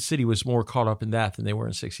 the city was more caught up in that than they were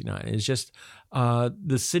in 69. It's just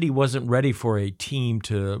the city wasn't ready for a team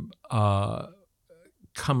to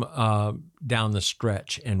come down the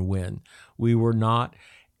stretch and win. We were not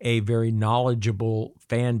a very knowledgeable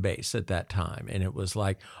fan base at that time. And it was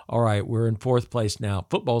like, all right, we're in fourth place now.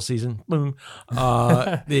 Football season, boom.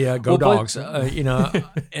 Go Dogs,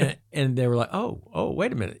 and they were like, oh,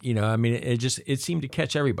 wait a minute. I mean, it seemed to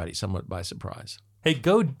catch everybody somewhat by surprise. Hey,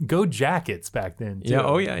 go Jackets back then, too. Yeah.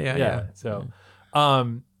 Oh, yeah. So,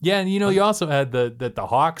 and you also had the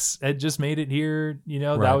Hawks had just made it here.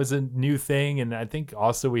 Right. That was a new thing. And I think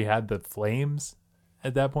also we had the Flames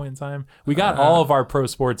at that point in time. We got all of our pro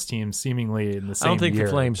sports teams seemingly in the same year. I don't think the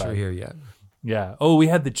Flames are here yet. Yeah. Oh, we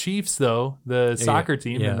had the Chiefs, though, the soccer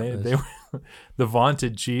team. Yeah, and they were the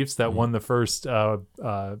vaunted Chiefs that won the first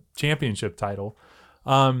championship title.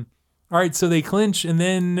 All right, so they clinch, and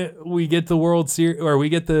then we get the World Series, or we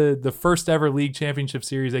get the first ever league championship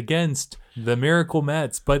series against the Miracle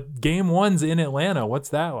Mets. But game one's in Atlanta. What's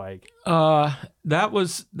that like? That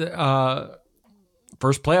was the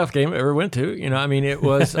first playoff game I ever went to. It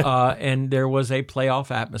was, and there was a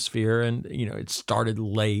playoff atmosphere, and it started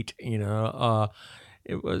late.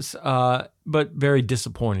 It was, but very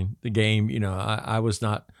disappointing. The game, I was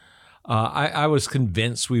not. I was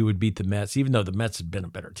convinced we would beat the Mets, even though the Mets had been a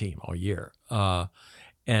better team all year.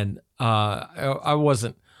 And I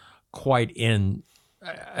wasn't quite in.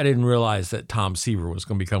 I didn't realize that Tom Seaver was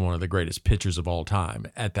going to become one of the greatest pitchers of all time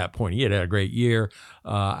at that point. He had a great year.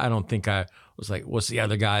 I don't think I was like, what's the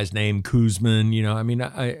other guy's name? Kuzman.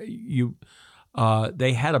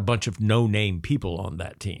 They had a bunch of no-name people on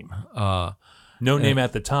that team. No name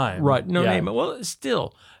at the time. Right. No name. Well,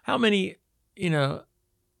 still, how many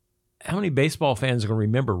baseball fans are going to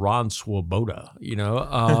remember Ron Swoboda?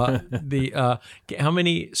 How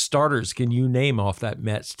many starters can you name off that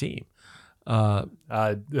Mets team? Two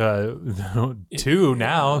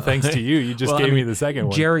now, thanks to you. You just gave me the second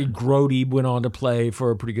one. Jerry Grody went on to play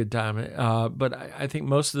for a pretty good time. But I think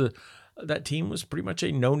most of that team was pretty much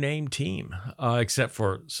a no-name team, except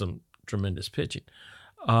for some tremendous pitching.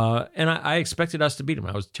 And I expected us to beat them.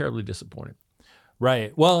 I was terribly disappointed.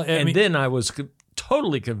 Right. Well, then I was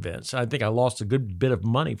totally convinced. I think I lost a good bit of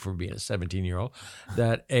money for being a 17-year-old.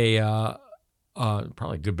 That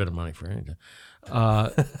probably a good bit of money for anything.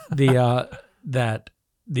 That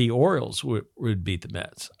the Orioles would beat the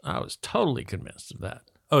Mets. I was totally convinced of that.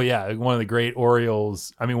 Oh yeah, one of the great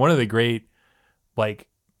Orioles. I mean, one of the great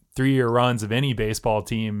 3-year runs of any baseball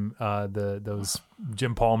team. Those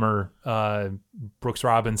Jim Palmer, Brooks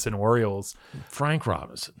Robinson Orioles, Frank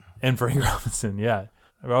Robinson. Yeah.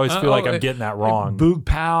 I always feel like I'm getting that wrong. Boog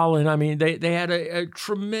Powell, and I mean they had a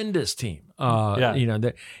tremendous team.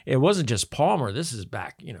 It wasn't just Palmer. This is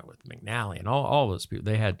back, with McNally and all those people.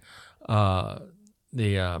 They had kind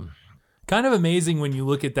of amazing when you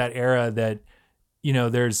look at that era that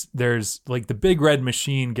there's like the Big Red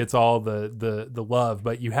Machine gets all the love,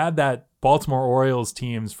 but you had that Baltimore Orioles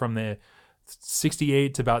teams from the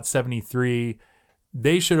 68 to about 73.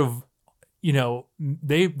 They should have.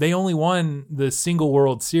 They only won the single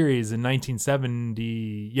World Series in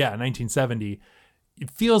 1970. Yeah, 1970. It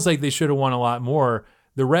feels like they should have won a lot more.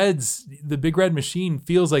 The Reds, the Big Red Machine,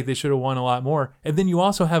 feels like they should have won a lot more. And then you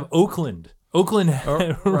also have Oakland. Oakland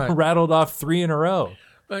rattled off 3 in a row.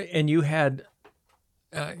 And you had,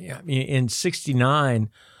 in 69,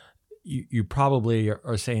 you probably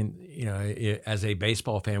are saying, as a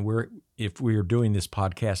baseball fan, if we were doing this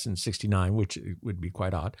podcast in 69, which would be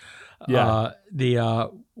quite odd,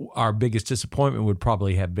 our biggest disappointment would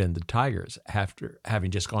probably have been the Tigers after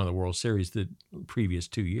having just gone to the World Series the previous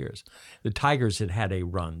 2 years. The Tigers had a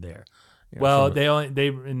run there. They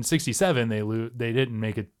in 67 they didn't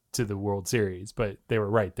make it to the World Series, but they were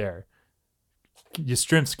right there.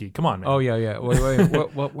 Yastrzemski, come on, man. Oh yeah. Wait.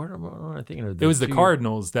 What am I thinking of? It was the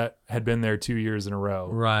Cardinals that had been there 2 years in a row,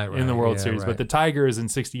 right in the World Series. Right. But the Tigers in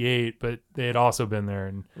 68, but they had also been there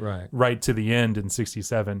and right to the end in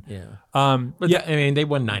 67. Yeah. I mean, they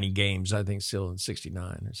won 90 games, I think, still in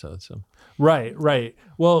 69 or so. Right.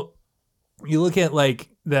 Well, you look at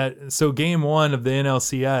that. So game one of the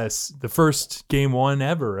NLCS, the first game one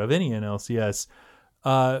ever of any NLCS.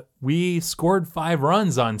 We scored 5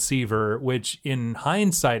 runs on Seaver, which in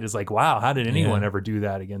hindsight is wow, how did anyone ever do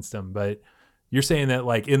that against him? But you're saying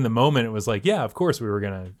that in the moment, it was of course we were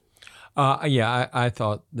going to. I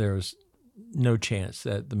thought there was no chance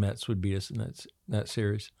that the Mets would beat us in that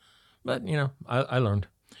series. But, I learned.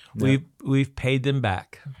 Yeah. We've paid them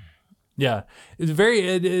back. Yeah. It's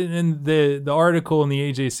and the article in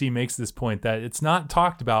the AJC makes this point that it's not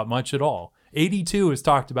talked about much at all. 82 is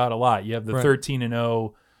talked about a lot. You have the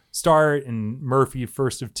 13-0 start and Murphy,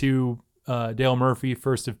 first of 2, Dale Murphy,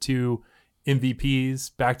 first of 2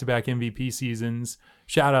 MVPs, back-to-back MVP seasons.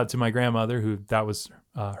 Shout out to my grandmother, who that was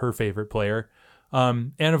her favorite player.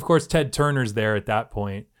 And of course, Ted Turner's there at that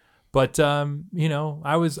point. But, I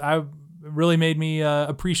really made me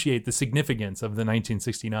appreciate the significance of the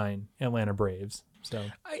 1969 Atlanta Braves. So,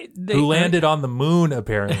 who landed on the moon,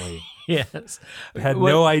 apparently. Yes. Had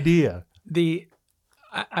no idea.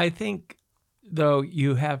 I think, though,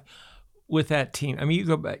 you have with that team, I mean, you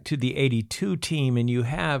go back to the 82 team and you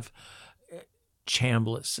have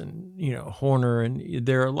Chambliss and, Horner, and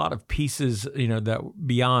there are a lot of pieces, that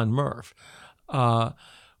beyond Murph.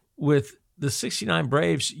 With the 69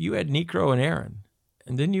 Braves, you had Niekro and Aaron,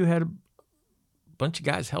 and then you had a bunch of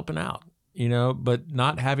guys helping out, but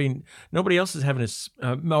nobody else is having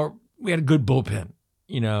we had a good bullpen,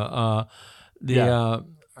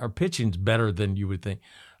 our pitching's better than you would think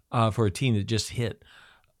for a team that just hit.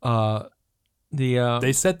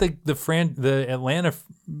 They set the Atlanta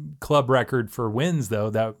club record for wins, though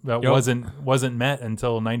that wasn't met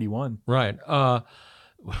until 91. Right,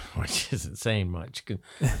 which isn't saying much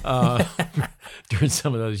during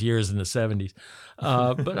some of those years in the 70s.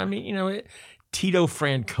 But I mean, Tito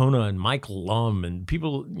Francona and Mike Lum and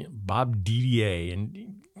people, Bob Didier,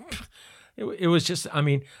 and it was just. I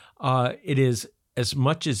mean, it is. As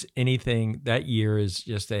much as anything, that year is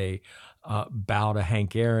just a bow to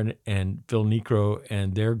Hank Aaron and Phil Niekro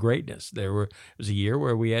and their greatness. It was a year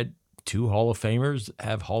where we had 2 Hall of Famers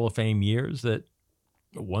have Hall of Fame years that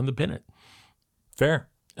won the pennant. Fair.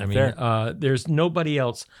 I mean, there's nobody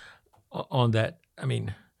else on that. I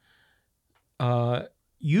mean,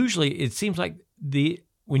 usually it seems like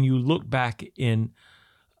when you look back in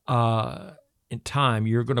time,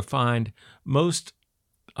 you're going to find most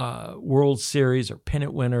World Series or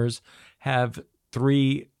pennant winners have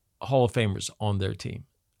 3 Hall of Famers on their team.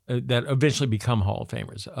 that eventually become Hall of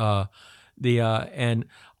Famers. And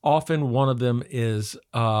often one of them is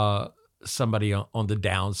somebody on the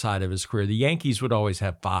downside of his career. The Yankees would always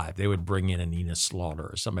have 5. They would bring in an Enos Slaughter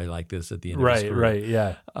or somebody like this at the end of his career. Right,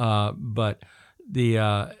 yeah. But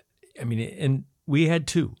and we had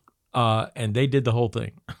 2, and they did the whole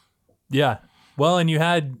thing. Yeah. Well, and you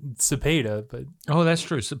had Cepeda, but oh, that's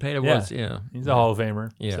true. Cepeda was, he's a Hall of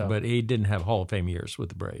Famer. Yeah, so. But he didn't have Hall of Fame years with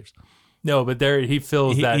the Braves. No, but there he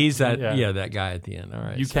fills that. He's that, that guy at the end. All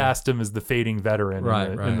right, you cast him as the fading veteran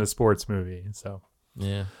in the sports movie. So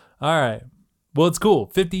yeah. All right. Well, it's cool.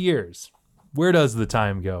 50 years. Where does the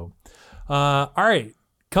time go? All right.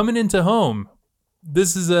 Coming into home.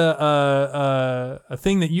 This is a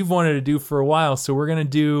thing that you've wanted to do for a while. So we're going to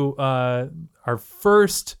do our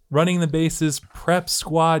first Running the Bases Prep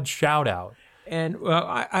Squad shout out. And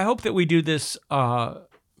I hope that we do this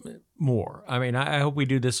more. I mean, I hope we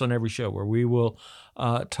do this on every show where we will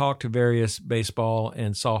talk to various baseball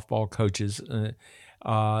and softball coaches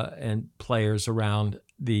and players around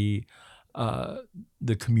the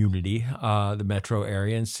community, the metro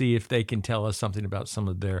area, and see if they can tell us something about some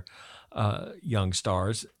of their young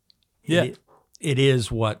stars. Yeah, it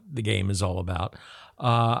is what the game is all about.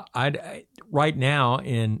 Right now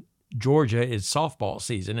in Georgia, it's softball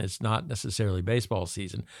season. It's not necessarily baseball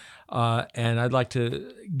season. And I'd like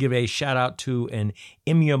to give a shout out to an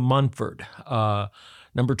Emya Munford,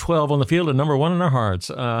 number 12 on the field and number 1 in our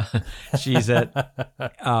hearts. She's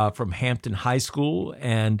from Hampton High School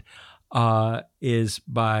and is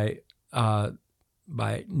by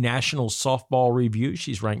National Softball Review.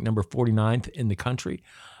 She's ranked number 49th in the country.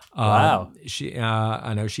 Wow.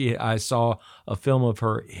 I saw a film of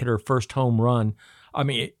her hit her first home run.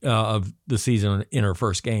 Of the season in her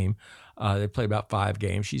first game. They play about 5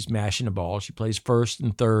 games. She's mashing the ball. She plays first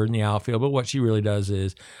and third in the outfield, but what she really does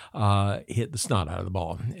is hit the snot out of the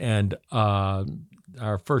ball. And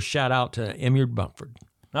our first shout out to Emya Munford.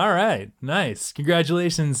 All right. Nice.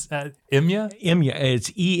 Congratulations, Emya? Emya.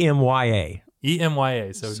 It's E-M-Y-A.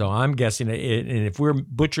 E-M-Y-A. So I'm guessing it, and if we're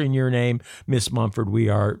butchering your name, Miss Munford, we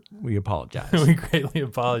apologize. We greatly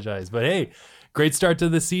apologize. But hey, great start to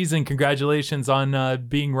the season. Congratulations on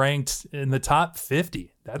being ranked in the top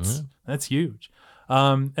 50. That's huge.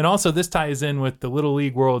 And also this ties in with the Little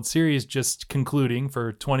League World Series just concluding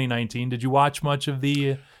for 2019. Did you watch much of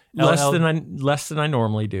the less than I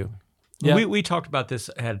normally do? Yeah. We talked about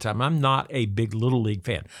this ahead of time. I'm not a big Little League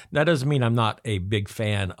fan. That doesn't mean I'm not a big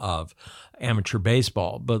fan of amateur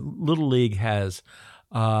baseball, but Little League has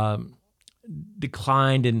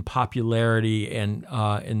declined in popularity and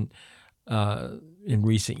in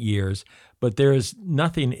recent years. But there is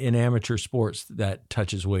nothing in amateur sports that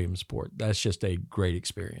touches Williamsport. That's just a great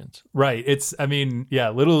experience. Right.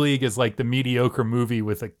 Little League is like the mediocre movie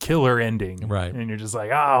with a killer ending. Right. And you're just like,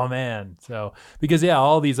 oh, man. So, because,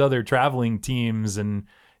 all these other traveling teams and,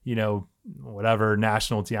 whatever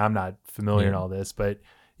national team, I'm not familiar in all this, but,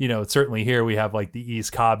 certainly here we have like the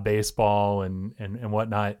East Cobb baseball and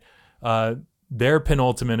whatnot. Their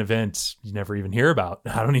penultimate event, you never even hear about.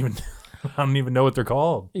 I don't even know what they're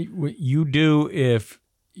called. You do if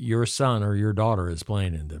your son or your daughter is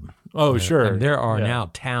playing in them. Oh, sure. And there are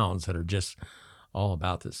now towns that are just all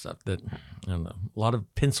about this stuff. That I don't know. A lot of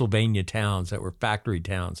Pennsylvania towns that were factory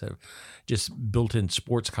towns have just built-in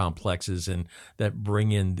sports complexes and that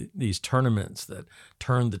bring in these tournaments that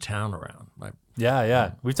turn the town around.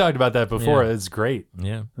 Yeah. We've talked about that before. Yeah. It's great.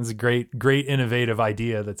 Yeah, it's a great innovative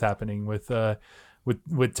idea that's happening with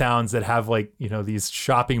towns that have these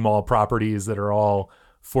shopping mall properties that are all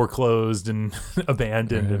foreclosed and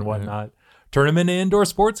abandoned and whatnot. Tournament and indoor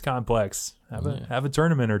sports complex. Have a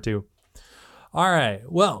tournament or two. All right.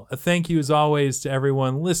 Well, a thank you as always to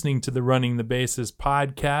everyone listening to the Running the Bases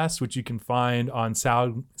podcast, which you can find on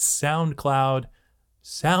SoundCloud,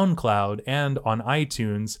 and on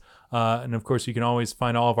iTunes. And of course, you can always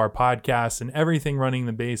find all of our podcasts and everything Running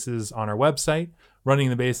the Bases on our website,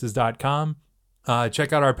 runningthebases.com.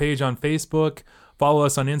 Check out our page on Facebook. Follow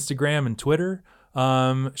us on Instagram and Twitter.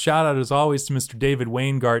 Shout out as always to Mr. David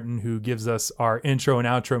Weingarten, who gives us our intro and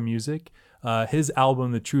outro music. His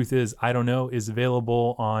album, The Truth Is, I Don't Know, is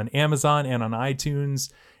available on Amazon and on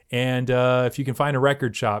iTunes. And if you can find a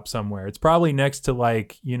record shop somewhere, it's probably next to the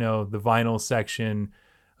vinyl section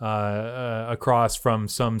across from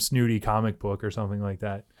some snooty comic book or something like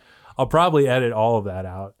that. I'll probably edit all of that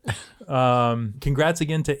out. Congrats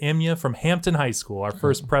again to Emya from Hampton High School, our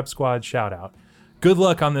first prep squad shout out. Good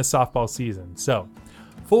luck on this softball season. So,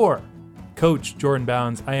 for Coach Jordan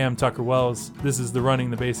Bounds, I am Tucker Wells. This is the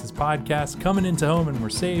Running the Bases podcast, coming into home and we're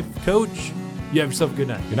safe. Coach, you have yourself a good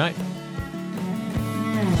night. Good night.